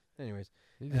 Anyways,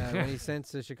 when he's sent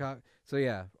to Chicago. So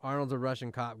yeah, Arnold's a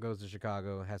Russian cop, goes to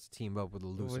Chicago, has to team up with a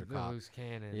looser with the cop. loose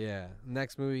cannon. Yeah.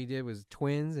 Next movie he did was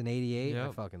Twins in '88. I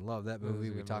Yep. fucking love that That was a movie.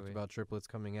 We good talked movie. about triplets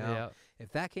coming out. Yeah.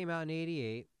 If that came out in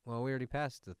 '88, well, we already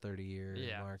passed the 30-year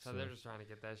Yeah. mark. So they're just trying to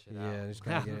get that shit out. yeah, just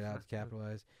gotta get it out to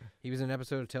capitalize. He was in an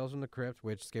episode of Tales from the Crypt,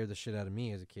 which scared the shit out of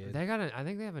me as a kid. They got I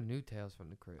think they have a new Tales from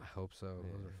the Crypt. I hope so.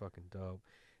 Those Yeah. are fucking dope.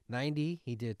 '90,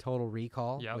 he did Total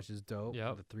Recall, Yep. which is dope.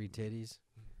 Yep. The three titties.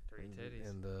 Three and- titties.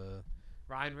 And the.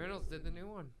 Ryan Reynolds did the new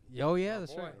one. Oh yeah, Oh,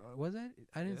 that's boy. right. Was it?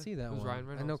 I didn't Yeah, see that it was one. Ryan I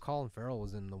know Reynolds. Colin Farrell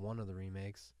was in the one of the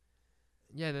remakes.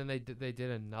 Yeah, then they did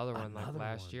another one like Another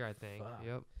last one, year, I think. fuck.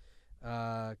 Yep.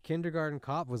 Kindergarten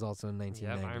Cop was also in Yep,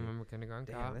 1990. I remember Kindergarten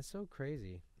Damn, Cop. that's so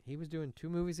crazy. He was doing 2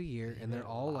 movies a year, He and they're did a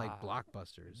all like lot.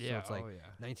 blockbusters. Yeah, So it's like oh yeah.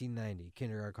 1990,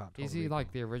 Kindergarten Cop. Is Total he Recall.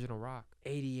 like the original Rock?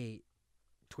 88,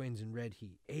 Twins in Red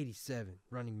Heat. 87,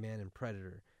 Running Man and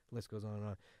Predator. List goes on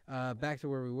and on. Back to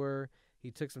where we were. He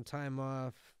took some time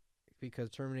off because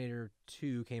Terminator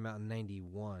 2 came out in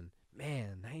 91.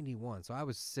 Man, 91. So I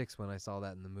was 6 when I saw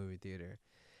that in the movie theater.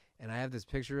 And I have this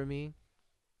picture of me.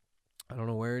 I don't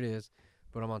know where it is,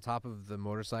 but I'm on top of the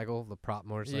motorcycle, the prop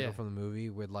motorcycle Yeah. from the movie,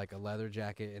 with like a leather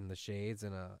jacket and the shades,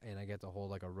 and I get to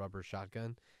hold like a rubber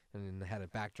shotgun, and then it had a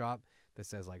backdrop that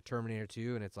says like Terminator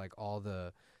 2, and it's like all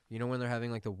the, you know, when they're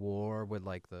having like the war with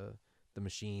like the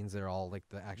machines, they're all like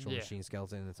the actual Yeah. machine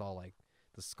skeleton, and it's all like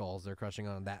the skulls they're crushing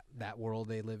on, that world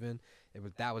they live in.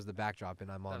 That was the backdrop,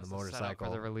 and I'm on That the was setup motorcycle.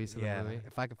 for the release of Yeah, the movie.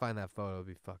 if I could find that photo, it'd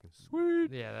be fucking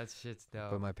sweet. Yeah, that shit's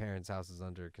dope. But my parents' house is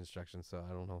under construction, so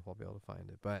I don't know if I'll be able to find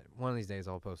it. But one of these days,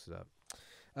 I'll post it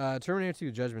up. Terminator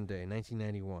 2: Judgment Day,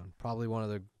 1991. Probably one of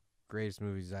the greatest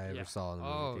movies I ever Yeah. saw in the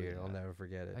movie Oh, theater. I'll yeah. never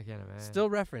forget it. I can't imagine. Still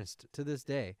referenced to this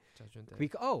day. Judgment Day.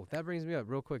 That brings me up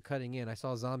real quick. Cutting in, I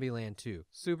saw Zombieland 2.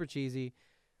 Super cheesy.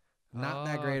 Not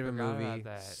that Oh, great of a forgot about movie.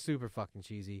 that. Super fucking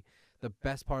cheesy. The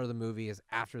best part of the movie is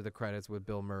after the credits with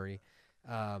Bill Murray.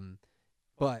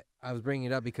 But I was bringing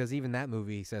it up because even that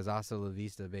movie says "Hasta la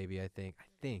vista, baby." I think.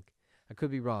 I could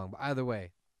be wrong, but either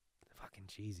way, fucking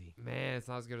cheesy. Man, it's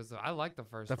not as good as I like the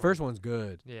first The one. first one's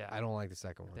good. Yeah. I don't like the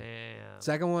second one. Damn.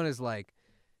 Second one is like,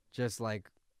 just like,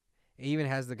 it even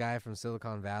has the guy from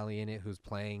Silicon Valley in it who's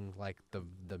playing like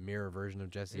the mirror version of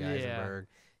Jesse Yeah. Eisenberg,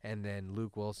 and then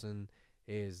Luke Wilson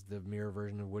is the mirror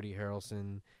version of Woody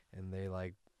Harrelson, and they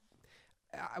like,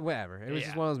 whatever. It was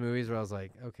just Yeah. one of those movies where I was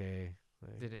like, okay,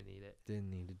 like, Didn't need it. didn't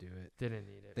need to do it. Didn't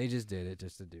need it. They just did it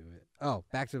just to do it. Oh,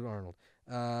 back to Arnold.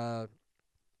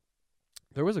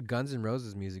 There was a Guns N'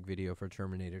 Roses music video for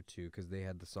Terminator 2 because they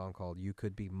had the song called "You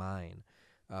Could Be Mine."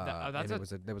 that's and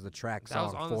a- there was a track that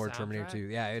was song on the for Terminator soundtrack? 2.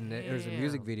 Yeah, and there's a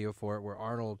music Damn. video for it where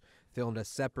Arnold filmed a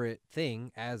separate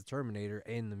thing as Terminator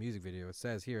in the music video. It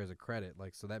says here as a credit,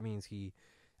 like, so that means he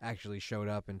actually showed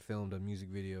up and filmed a music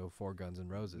video for Guns N'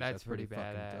 Roses. That's pretty pretty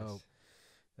fucking badass. dope.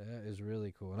 That is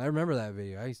really cool. And I remember that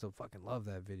video. I used to fucking love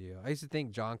that video. I used to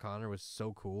think John Connor was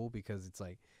so cool because it's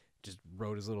like just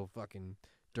rode his little fucking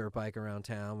dirt bike around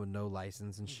town with no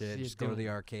license and shit. Yeah, Just go to the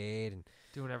doing- arcade and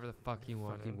Do whatever the fuck you fuck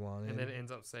wanted. he wanted. And then it ends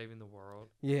up saving the world.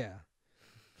 Yeah.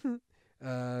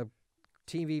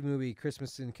 TV movie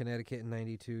Christmas in Connecticut in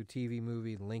 92. TV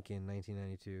movie Lincoln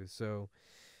 1992. So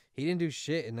he didn't do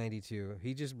shit in 92.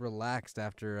 He just relaxed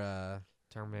after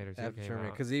Terminator 2 after came Terminator,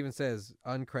 out. because it even says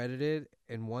uncredited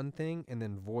in one thing and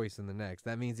then voice in the next.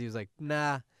 That means he was like,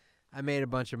 nah, I made a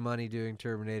bunch of money doing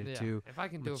Terminator Yeah. 2. If I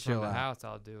can I'ma do it chill from the out. house,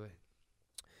 I'll do it.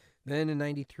 Then in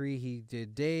 93 he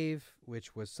did Dave,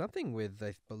 which was something with,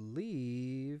 I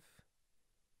believe,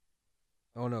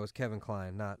 oh no, it's Kevin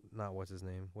Kline, not what's his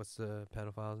name. What's the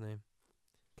pedophile's name?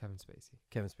 Kevin Spacey.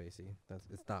 Kevin Spacey.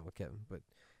 It's not with Kevin, but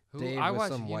Who Dave I was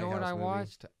watched? some You White know what House I movie.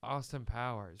 watched? Austin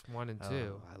Powers 1 and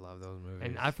 2. I love those movies.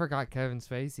 And I forgot Kevin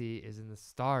Spacey is in the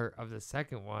start of the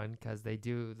second one because they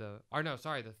do the. Or no,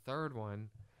 sorry, the third one.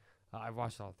 I've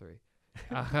watched all 3.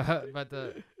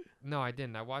 No, I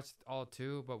didn't. I watched all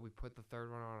 2, but we put the third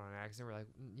one on accident. We're like,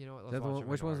 you know what? Let's watch them in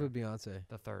which one's order." with Beyonce?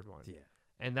 The third one. Yeah.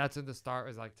 And that's at the start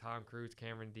was like Tom Cruise,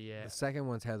 Cameron The Diaz. second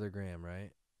one's Heather Graham, right?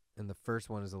 And the first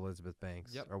one is Elizabeth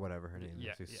Banks, Yep. or whatever her name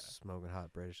Yeah, is. She's yeah. smoking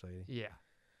hot British lady. Yeah.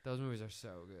 Those movies are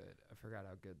so good. I forgot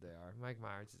how good they are. Mike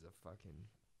Myers is a fucking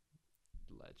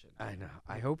legend. I know.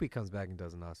 I hope he comes back and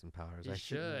does an Austin Powers. He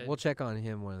should. We'll check on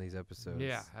him one of these episodes.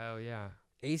 Yeah, hell yeah.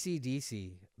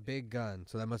 AC/DC, Big Gun.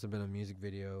 So that must have been a music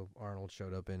video Arnold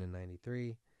showed up in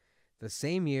 93. The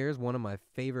same year is one of my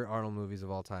favorite Arnold movies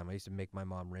of all time. I used to make my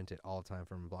mom rent it all the time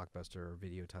from Blockbuster or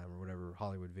Video Time or whatever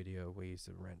Hollywood video we used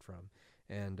to rent from.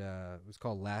 And it was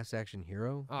called Last Action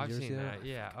Hero. Oh, I've Did you ever seen see that.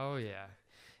 Yeah. Oh, yeah.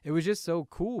 it was just so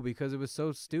cool because it was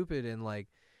so stupid and like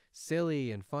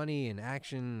silly and funny and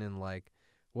action and like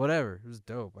whatever. It was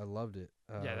dope. I loved it.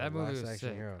 Yeah, that movie Last was Action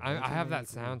sick. Hero, I have that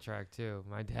 1993. soundtrack too.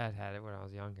 My dad had it when I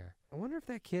was younger. I wonder if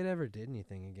that kid ever did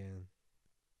anything again.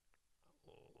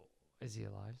 Is he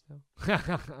alive still?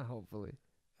 Hopefully.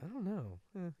 I don't know.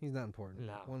 He's not important.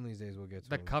 No. One of these days we'll get to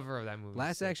The him. cover of that movie.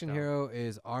 Last Action Hero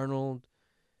is Arnold.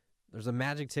 There's a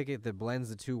magic ticket that blends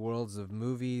the two worlds of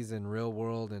movies and real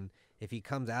world, and if he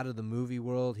comes out of the movie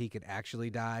world, he could actually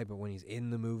die, but when he's in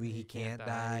the movie, he can't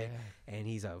die. Yeah. And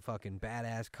he's a fucking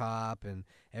badass cop, and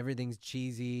everything's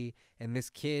cheesy. And this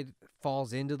kid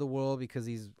falls into the world because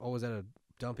he's always at a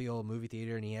dumpy old movie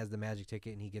theater, and he has the magic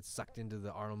ticket, and he gets sucked into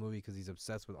the Arnold movie because he's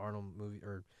obsessed with Arnold movie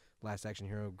or Last Action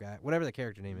Hero guy, whatever the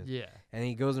character name is. Yeah. And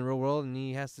he goes in the real world, and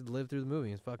he has to live through the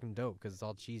movie. It's fucking dope because it's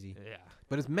all cheesy, Yeah.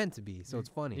 but it's meant to be, so it's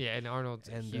funny. Yeah, and Arnold's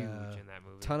And, huge in that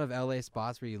movie. Ton of LA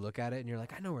spots where you look at it and you're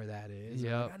like, I know where that is. Or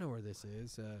Yep. like, I know where this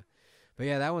is. But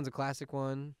yeah, that one's a classic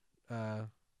one.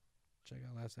 Check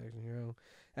out Last Action Hero.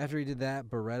 After he did that,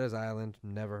 Beretta's Island.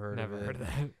 Never heard Never of it. heard of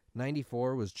that.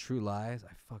 94 was True Lies.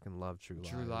 I fucking love True Lies.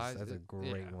 True Lies, That's a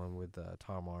great yeah. one with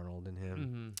Tom Arnold and him.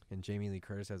 Mm-hmm. And Jamie Lee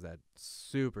Curtis has that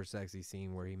super sexy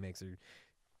scene where he makes her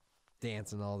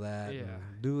dance and all that. Yeah.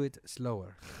 and do it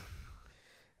slower.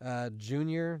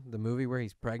 Junior, the movie where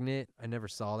he's pregnant. I never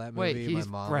saw that movie. Wait, he's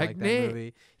My mom liked that pregnant?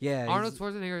 movie. Yeah. Arnold he's-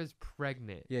 Schwarzenegger is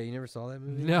pregnant. Yeah, you never saw that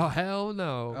movie? No, hell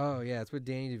no. Oh yeah, it's with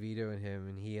Danny DeVito and him,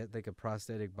 and he had like a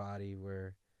prosthetic body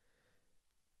where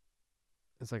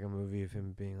it's like a movie of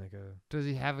him being like a. Does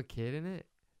he have a kid in it?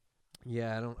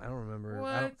 Yeah, I don't remember.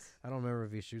 What? I don't remember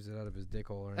if he shoots it out of his dick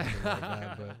hole or anything like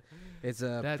that. But it's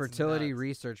a That's fertility nuts.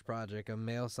 research project. A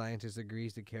male scientist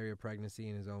agrees to carry a pregnancy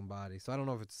in his own body. So I don't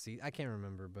know if it's I can't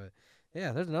remember, but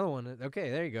yeah, there's another one. Okay,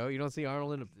 there you go. You don't see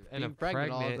Arnold And being a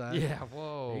pregnant all the time. Yeah,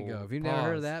 whoa. There you go. If you've never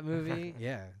heard of Pause. that movie,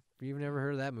 yeah. If you've never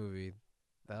heard of that movie,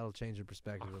 that'll change your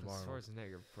perspective of Arnold Arnold.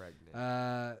 Schwarzenegger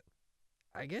pregnant.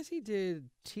 I guess he did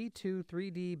T2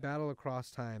 3D Battle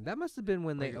Across Time. That must have been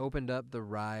when they Like- opened up the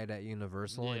ride at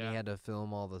Universal and Yeah. he had to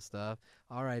film all the stuff.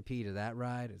 R.I.P. to that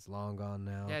ride. It's long gone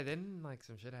now. Yeah, didn't like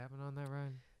some shit happen on that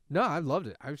ride? No, I loved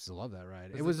it. I used to love that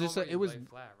ride. It was the just one where it you was lay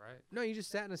flat, right? no, you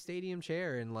just sat in a stadium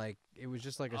chair and like it was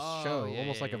just like a Oh, show, yeah,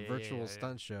 almost yeah, like a yeah, virtual yeah.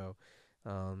 stunt show.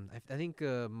 I think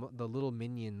the little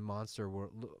minion monster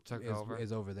Took is, over.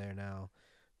 is over there now.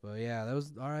 But yeah, that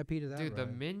was R.I.P. to that Dude, the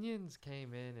ride. Minions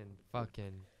came in and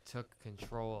fucking took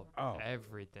control of Oh.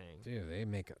 everything. Dude, they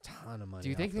make a ton of money. Do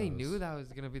you think off they those. knew that was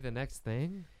gonna be the next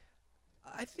thing?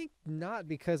 I think not,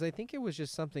 because I think it was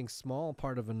just something small,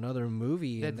 part of another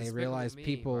movie, That and they Despicable realized Me,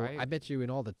 people. right? I bet you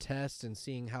in all the tests and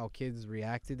seeing how kids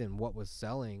reacted and what was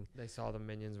selling. They saw the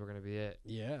Minions were gonna be it.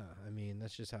 Yeah, I mean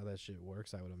that's just how that shit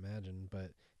works. I would imagine,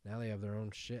 but now they have their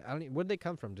own shit. I don't. Where'd they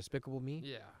come from? Despicable Me.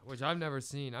 Yeah, which I've never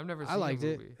seen. I've never seen I liked the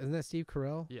it. movie. Isn't that Steve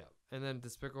Carell? Yeah, and then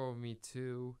Despicable Me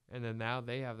 2, and then now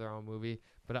they have their own movie.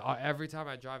 But every time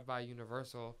I drive by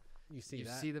Universal, You see you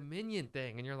that? see the Minion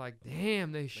thing, and you're like,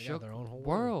 damn, they got shook their own whole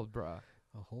world, bruh.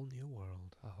 a whole new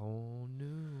world. A whole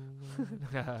new world.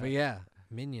 But yeah,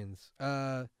 Minions.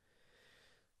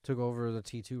 Took over the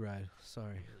T2 ride.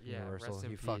 Sorry, Yeah, Universal. rest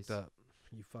in You peace. fucked up.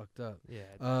 You fucked up.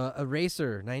 Yeah.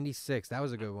 Eraser '96. That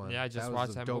was a good one. Yeah, I just was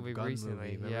watched a that dope movie gun recently.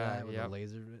 Movie. Remember Yeah, that with yep. the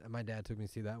laser? My dad took me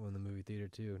to see that one in the movie theater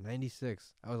too.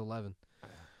 '96. I was 11.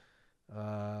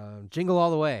 Jingle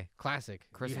All the Way, classic.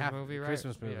 You Christmas movie, right?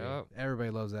 Christmas movie. Yep. Everybody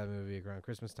loves that movie around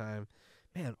Christmas time.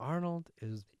 Man, Arnold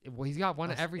is Well, he's got one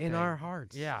of us everything. in our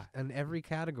hearts. Yeah. in every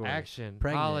category. Action,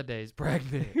 Pregnant. holidays,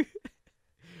 pregnant.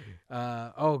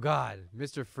 Oh God,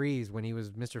 Mr. Freeze when he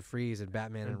was Mr. Freeze in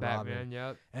Batman and Robin. Batman,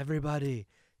 yep. Everybody,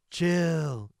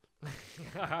 chill.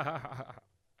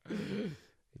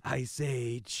 Ice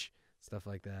Age, stuff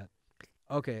like that.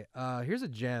 Okay, here's a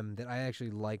gem that I actually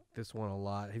like this one a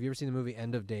lot. Have you ever seen the movie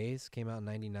End of Days? Came out in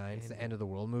 '99. It's the End end of the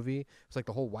world movie. It's like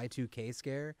the whole Y2K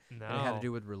scare, No. and it had to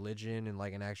do with religion and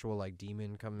like an actual like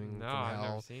demon coming No, from I've hell.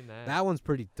 never seen that. That one's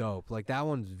pretty dope. Like that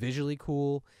one's visually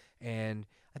cool, and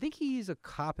I think he's a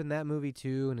cop in that movie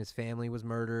too, and his family was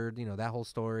murdered. You know that whole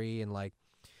story, and like,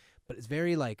 but it's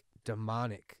very like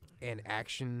demonic and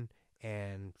action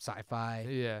and sci-fi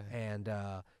Yeah. and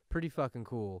pretty fucking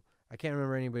cool. I can't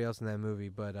remember anybody else in that movie,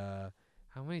 but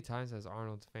How many times has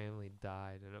Arnold's family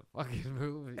died in a fucking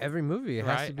movie? every movie it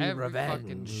has to Right? be Every revenge.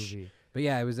 fucking movie. But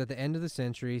yeah, it was at the end of the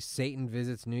century. Satan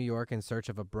visits New York in search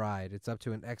of a bride. It's up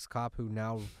to an ex-cop who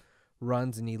now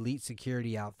runs an elite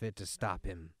security outfit to stop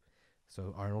him.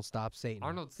 So Arnold stops Satan.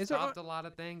 Arnold Is it stopped a lot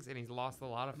of things, and he's lost a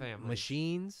lot of families.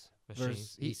 machines.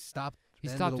 Versus, he stopped. He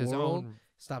the end stopped of the his world, own.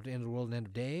 Stopped the end of the world and end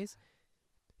of days.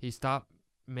 He stopped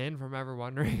men from ever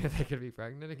wondering if they could be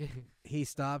pregnant again. He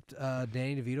stopped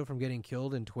Danny DeVito from getting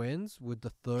killed in Twins with the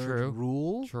third True.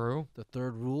 rule. True. The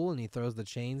third rule, and he throws the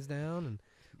chains down, and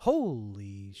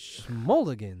holy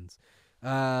schmoligans.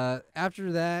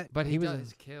 After that, But he was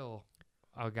does kill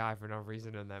a guy for no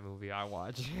reason in that movie I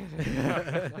watch.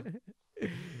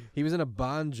 he was in a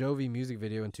Bon Jovi music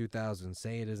video in 2000.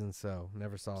 Say It Isn't So.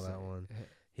 Never saw that one.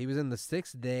 He was in The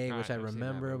Sixth Day, which I I've never seen that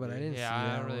remember, but I movie. didn't see Yeah, that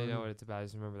I don't really one. know what it's about. I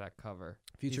just remember that cover.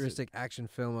 Futuristic action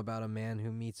film about a man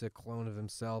who meets a clone of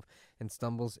himself and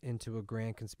stumbles into a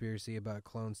grand conspiracy about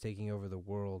clones taking over the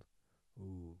world.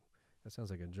 Ooh, that sounds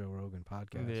like a Joe Rogan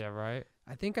podcast. Yeah, right?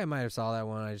 I think I might have saw that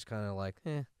one. I just kind of like,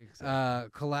 eh.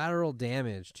 Exactly. Collateral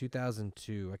Damage,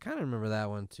 2002. I kind of remember that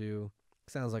one too.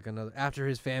 Sounds like another. After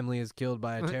his family is killed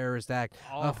by a terrorist act,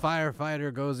 a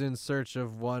firefighter goes in search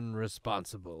of one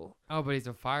responsible. Oh, but he's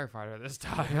a firefighter this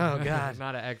time. Oh, God.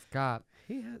 Not an ex-cop.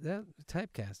 He had that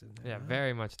typecasted. Yeah,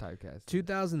 very much typecast.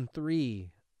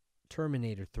 2003,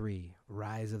 Terminator 3,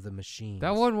 Rise of the Machines.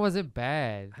 That one wasn't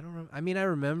bad. I don't remember. I mean, I That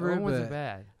remember one it, wasn't but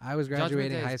bad. I was Judgment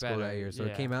graduating Day high is school that better, year, so yeah.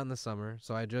 it came out in the summer.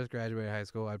 So I just graduated high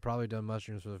school. I'd probably done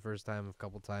mushrooms for the first time a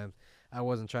couple times. I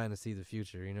wasn't trying to see the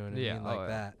future, you know what I Yeah, mean? Like oh, yeah.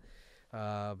 that.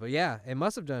 But yeah, it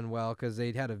must have done well because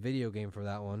they'd had a video game for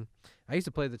that one. I used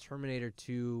to play the Terminator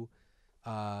 2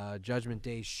 Judgment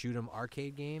Day shoot 'em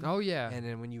arcade game. Oh, yeah. And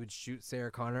then when you would shoot Sarah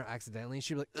Connor accidentally,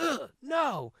 she'd be like, "Ugh,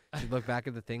 no!" She'd look back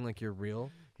at the thing like you're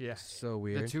real. yeah. So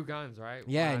weird. The two guns, right?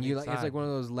 Yeah, One and on you each like it's like side. one of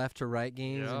those left to right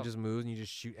games Yep. and just moves and you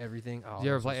just shoot everything. Oh, Did you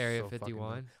ever this play is Area so fucking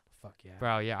 51? good. Fuck yeah.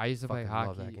 Bro, yeah, I used to play Fucking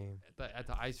love that hockey. game. At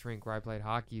the ice rink where I played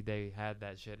hockey, they had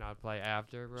that shit, and I'd play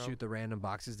after, bro. Shoot the random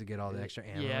boxes to get all the extra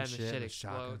ammo Yeah, and and the shit. shit with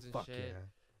shotgun. explodes and Fuck shit.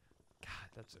 yeah.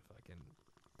 God,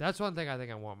 that's one thing I think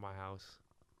I want in my house.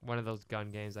 One of those gun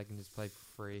games I can just play for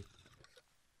free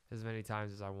as many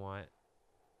times as I want.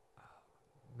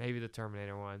 Maybe the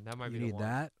Terminator one. That might You be the need one.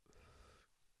 that.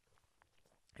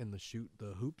 And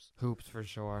the hoops. Hoops for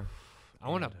sure. I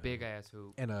want a And, big ass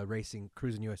hoop And a racing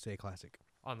Cruising USA Classic.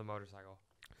 on the motorcycle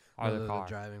or No, the car.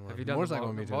 driving one. Have you done motorcycle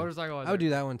the one? Me too. motorcycle? I would do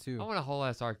that one too. I want a whole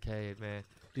ass arcade, man.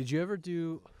 Did you ever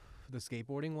do the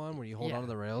skateboarding one where you hold Yeah. onto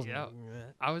the rails? Yep.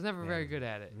 I was never very Man. good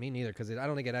at it. Me neither, because I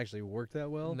don't think it actually worked that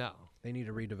well. No. They need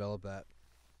to redevelop that.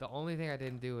 The only thing I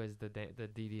didn't do is the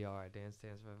DDR, Dance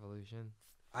Dance Revolution,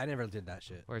 I never did that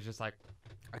shit. where it's just like,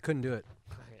 I couldn't do it.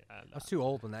 yeah, I was too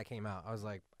old when that came out. I was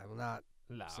like, I will not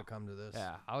no. succumb to this.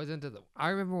 Yeah, I was into the. I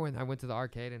remember when I went to the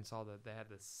arcade and saw that they had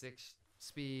the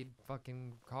 6-speed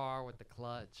fucking car with the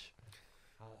clutch.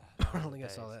 Oh, I that was don't the think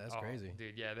I saw days. that. That's Oh, crazy.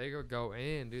 dude. Yeah, they would go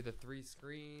in, do the 3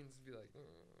 screens, be like,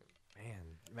 Man,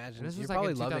 imagine this you're was like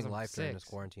probably in loving life during this 2006.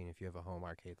 quarantine if you have a home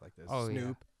arcade like this. oh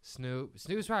Snoop, yeah,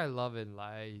 Snoop's probably loving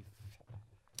life.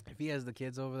 if he has the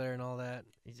kids over there and all that,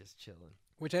 He's just chilling.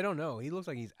 which I don't know. He looks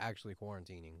like he's actually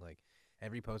quarantining. Like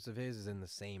every post of his is in the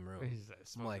same room. He's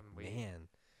I'm like, smoking weed.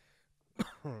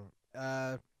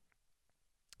 man.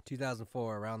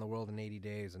 2004, Around the World in 80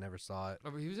 Days. I never saw it.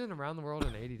 Oh, but he was in Around the World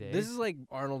in 80 days. This is like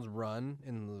Arnold's run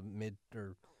in the mid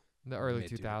or the early mid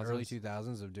 2000s. early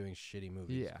 2000s of doing shitty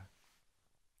movies. Yeah.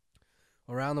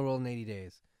 Around the World in 80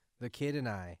 Days. The Kid and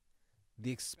I.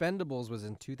 The Expendables was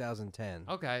in 2010.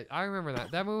 Okay, I remember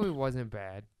that. That movie wasn't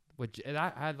bad. Which and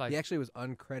I had like He actually was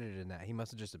uncredited in that. He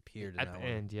must have just appeared in at that the one.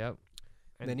 end. Yep.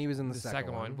 And then he was in the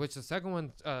second one. Which the second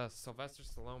one, Sylvester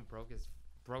Stallone broke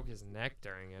his neck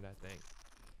during it. I think.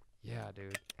 Yeah,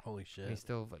 dude. Holy He shit.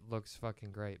 still looks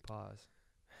fucking great. Pause.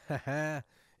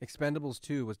 Expendables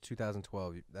 2 was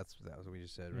 2012. That was what we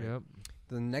just said, right? Yep.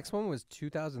 The next one was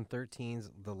 2013's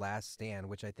The Last Stand,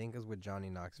 which I think is with Johnny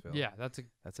Knoxville. Yeah, that's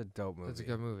a dope movie. That's a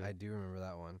good movie. I do remember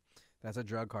that one. That's a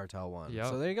drug cartel one. Yep.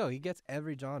 So there you go. He gets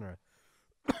every genre.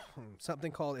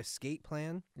 Something called Escape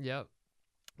Plan yep.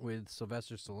 with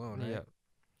Sylvester Stallone, right? Yep.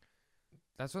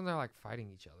 That's when they're like fighting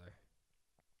each other.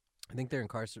 I think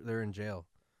they're in jail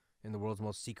in the world's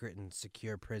most secret and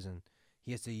secure prison.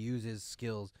 He has to use his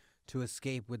skills to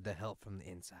escape with the help from the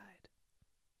inside.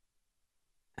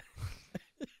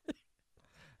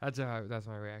 That's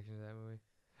my reaction to that movie.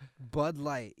 Bud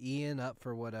Light, Ian up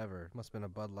for whatever. Must have been a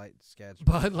Bud Light sketch.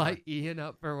 Bud Light Ian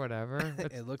up or whatever.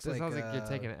 It looks It like sounds like you're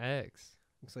taking X.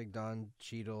 looks like Don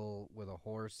Cheadle with a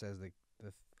horse as the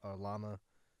llama.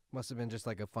 Must have been just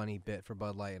like a funny bit for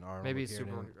Bud Light and Arnold. Maybe a appeared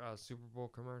in Super Bowl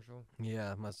commercial.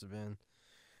 Yeah, must have been.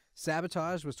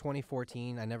 Sabotage was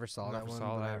 2014. I never saw that Never one,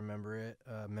 saw but I that. remember it.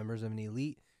 Members of an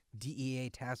elite DEA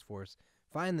task force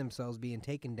find themselves being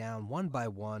taken down one by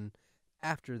one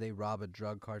after they rob a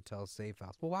drug cartel safe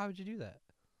house. Well, why would you do that?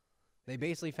 They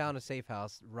basically found a safe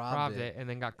house, robbed it, and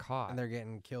then got caught. and they're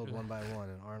getting killed one by one,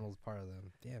 and Arnold's part of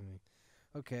them. Damn me.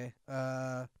 Okay.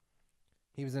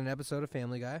 He was in an episode of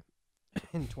Family Guy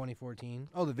in 2014.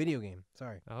 Oh, the video game.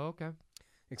 Sorry. Oh, okay.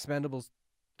 Expendables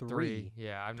 3.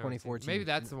 Yeah, I've never seen it. 2014. Maybe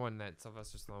that's the one that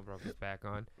Sylvester Stallone broke his back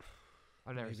on.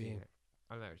 I've never Maybe. seen it.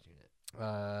 I've never seen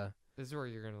it. This is where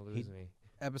you're gonna lose me.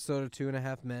 Episode of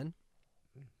 2.5 Men.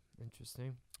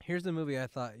 Interesting. Here's the movie I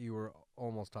thought you were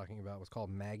almost talking about. It was called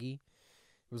Maggie.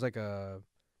 It was like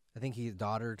I think his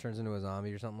daughter turns into a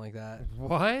zombie or something like that.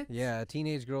 What? Yeah, a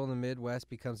teenage girl in the Midwest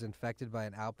becomes infected by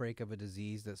an outbreak of a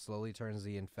disease that slowly turns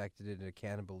the infected into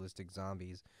cannibalistic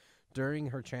zombies. During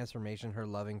her transformation, her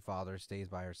loving father stays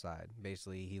by her side.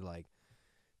 Basically, he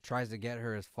tries to get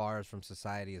her as far from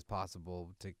society as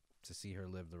possible to see her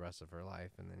live the rest of her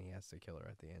life, and then he has to kill her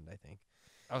at the end, I think.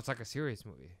 Oh, it's like a serious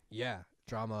movie. Yeah,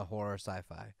 drama, horror,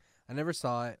 sci-fi. I never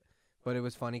saw it, but it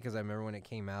was funny because I remember when it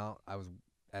came out, I was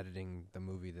editing the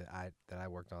movie that I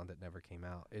worked on that never came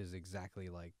out. It is exactly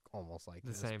almost like The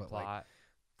this, same but plot.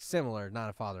 similar, not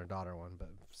a father and daughter one, but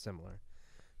similar.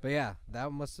 But yeah,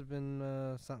 that must have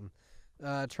been something.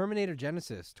 Terminator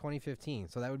Genesis 2015.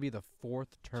 So that would be the 4th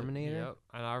Terminator. Yep,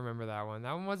 and I remember that one.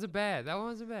 That one wasn't bad. I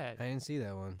I didn't see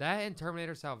that one. That and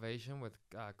Terminator Salvation with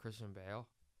Christian Bale.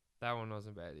 That one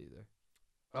wasn't bad either.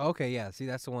 Oh, okay, yeah. See,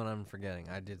 that's the one I'm forgetting.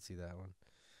 I did see that one.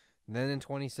 And then in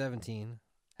 2017,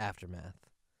 Aftermath.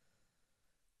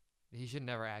 He should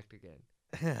never act again.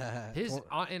 Tw-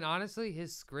 And honestly,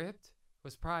 his script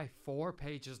was probably 4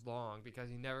 pages long because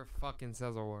he never fucking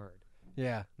says a word.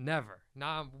 yeah. Never.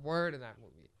 Not a word in that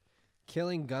movie.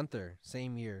 Killing Gunther,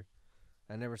 same year.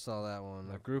 I never saw that one.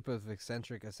 A group of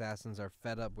eccentric assassins are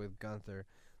fed up with Gunther,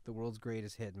 the world's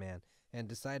greatest hitman, and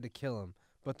decide to kill him.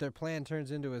 But their plan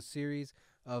turns into a series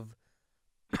of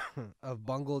of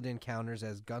bungled encounters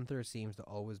as Gunther seems to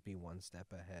always be one step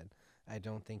ahead. I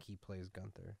don't think he plays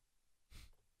Gunther.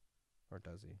 Or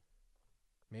does he?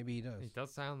 Maybe he does. He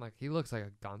does sound like he looks like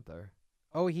a Gunther.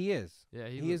 Oh, he is. Yeah,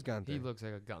 He is Gunther. He looks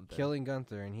like a Gunther. Killing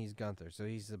Gunther, and he's Gunther, so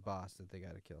he's the boss that they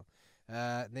got to kill.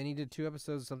 Then he did 2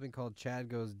 episodes of something called Chad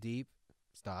Goes Deep.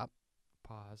 Stop.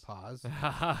 Pause. Pause.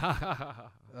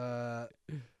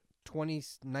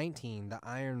 2019, The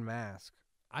Iron Mask.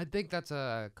 I think that's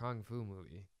a kung fu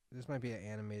movie. This might be an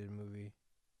animated movie.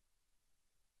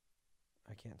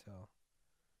 I can't tell.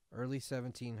 Early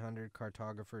 1700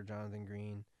 cartographer Jonathan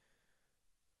Green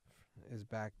is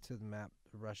back to the map,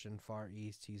 the Russian Far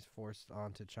East. He's forced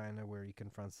onto China where he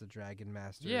confronts the Dragon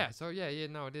Master. Yeah. So yeah.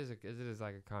 No, it is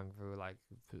like a kung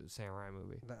fu samurai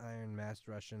movie. The Iron Masked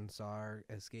Russian Tsar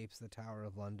escapes the Tower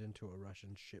of London to a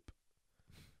Russian ship.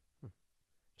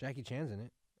 Jackie Chan's in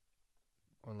it.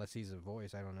 Unless he's a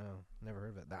voice, I don't know. Never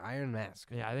heard of it. The Iron Mask.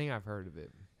 Yeah, I think I've heard of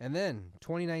it. And then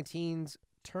 2019's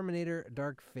Terminator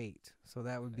Dark Fate. So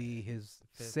that would be his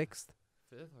 6th.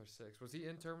 5th or 6th? Was he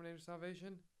in Terminator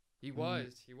Salvation? He Mm.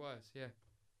 was. He was. Yeah.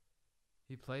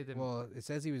 He played them. Well, it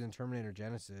says he was in Terminator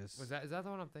Genesis. is that the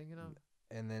one I'm thinking of?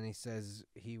 And then he says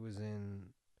he was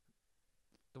in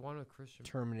The one with Christian.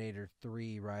 Terminator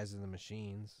 3 Rise of the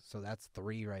Machines. So that's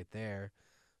 3 right there.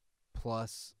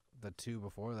 Plus the 2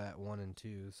 before that, 1 and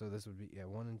 2. So this would be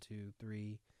 1 and 2,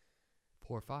 3,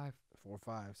 4, 5. 4,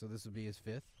 5. So this would be his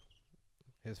 5th.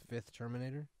 His 5th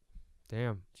Terminator.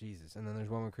 Damn. Jesus. And then there's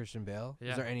one with Christian Bale.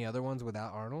 Yeah. Is there any other ones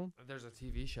without Arnold? There's a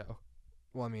TV show.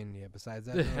 Well, I mean, yeah, besides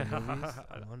that, no movies.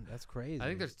 That's crazy. I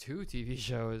think there's 2 TV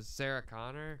shows: Sarah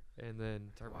Connor and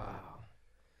then Terminator. Wow.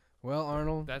 Well,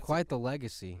 Arnold, That's- quite the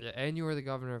legacy. Yeah, and you were the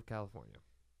governor of California.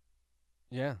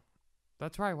 Yeah.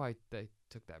 That's probably why they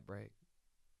took that break.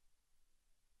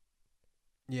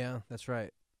 Yeah, that's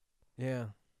right. Yeah.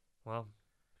 Well,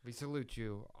 we salute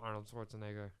you, Arnold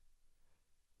Schwarzenegger.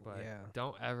 But Yeah.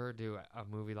 don't ever do a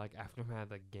movie like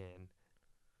Aftermath again.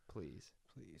 Please.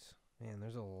 Please. Man,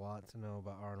 there's a lot to know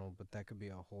about Arnold, but that could be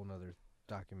a whole nother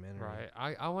documentary. Right.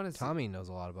 I want to Tommy knows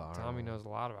a lot about Arnold. Tommy knows a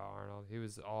lot about Arnold. He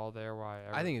was all there while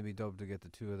I think it'd be dope to get the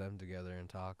 2 of them together and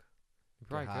talk. he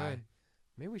probably high. could.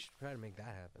 Maybe we should try to make that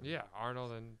happen. Yeah,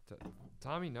 Arnold and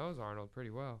Tommy knows Arnold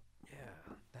pretty well.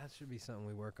 Yeah, that should be something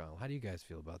we work on. How do you guys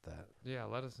feel about that? Yeah,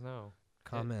 let us know.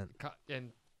 Comment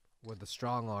And with the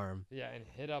strong arm yeah, and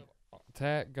hit up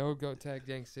go tag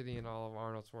Gang City and all of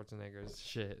Arnold Schwarzenegger's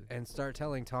shit. and start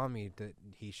telling Tommy that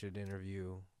he should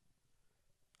interview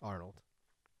Arnold.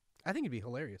 I think it'd be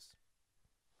hilarious.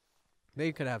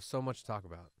 They could have so much to talk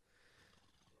about.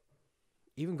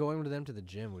 Even going with them to the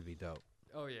gym would be dope.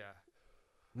 Oh yeah.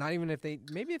 Not even if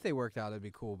they worked out, it'd be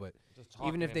cool, but Just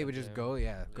even if talking they in would the just gym. go,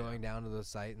 Yeah. going down to the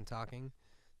site and talking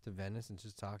to Venice and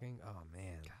just talking. Oh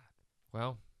man.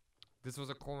 Well, this was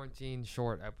a quarantine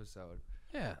short episode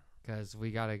Yeah. because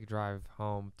we gotta drive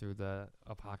home through the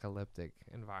apocalyptic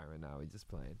environment now we just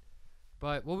played.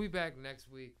 But we'll be back next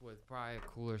week with probably a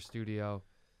cooler studio.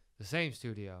 The same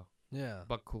studio, Yeah.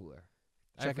 but cooler.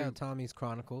 Check out Tommy's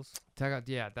Chronicles. Check out.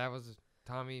 Yeah, that was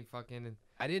Tommy fucking.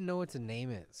 I didn't know what to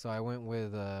name it, so I went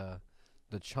with the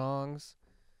Chong's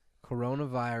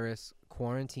Coronavirus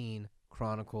Quarantine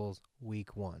Chronicles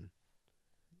Week 1.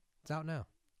 It's out now.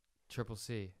 Triple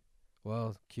C.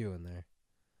 Well, Q in there.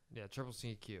 Yeah, Triple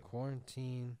CQ.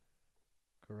 Quarantine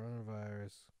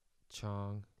Coronavirus.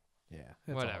 Chong. Yeah.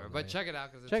 it's Whatever. all in But there. check it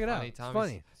out because it's Check it funny. out. It's Tommy's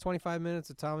funny. It's 25 minutes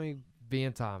of Tommy.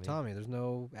 being Tommy. There's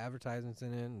no advertisements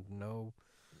in it, no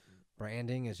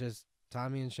branding. It's just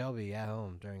Tommy and Shelby at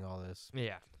home during all this.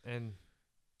 Yeah, and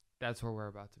that's where we're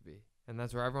about to be, and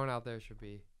that's where everyone out there should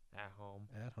be at home.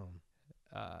 At home.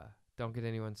 Don't get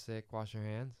anyone sick. Wash your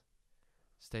hands.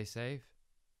 Stay safe.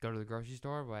 Go to the grocery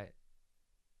store, but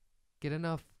get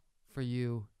enough for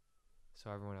you,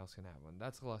 so everyone else can have one.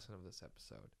 That's the lesson of this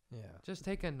episode. Yeah. Just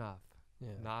take enough,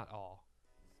 Yeah. not all,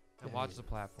 and Yeah. watch the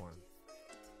platform.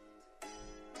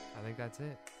 I think that's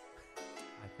it.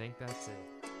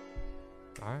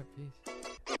 All right, peace.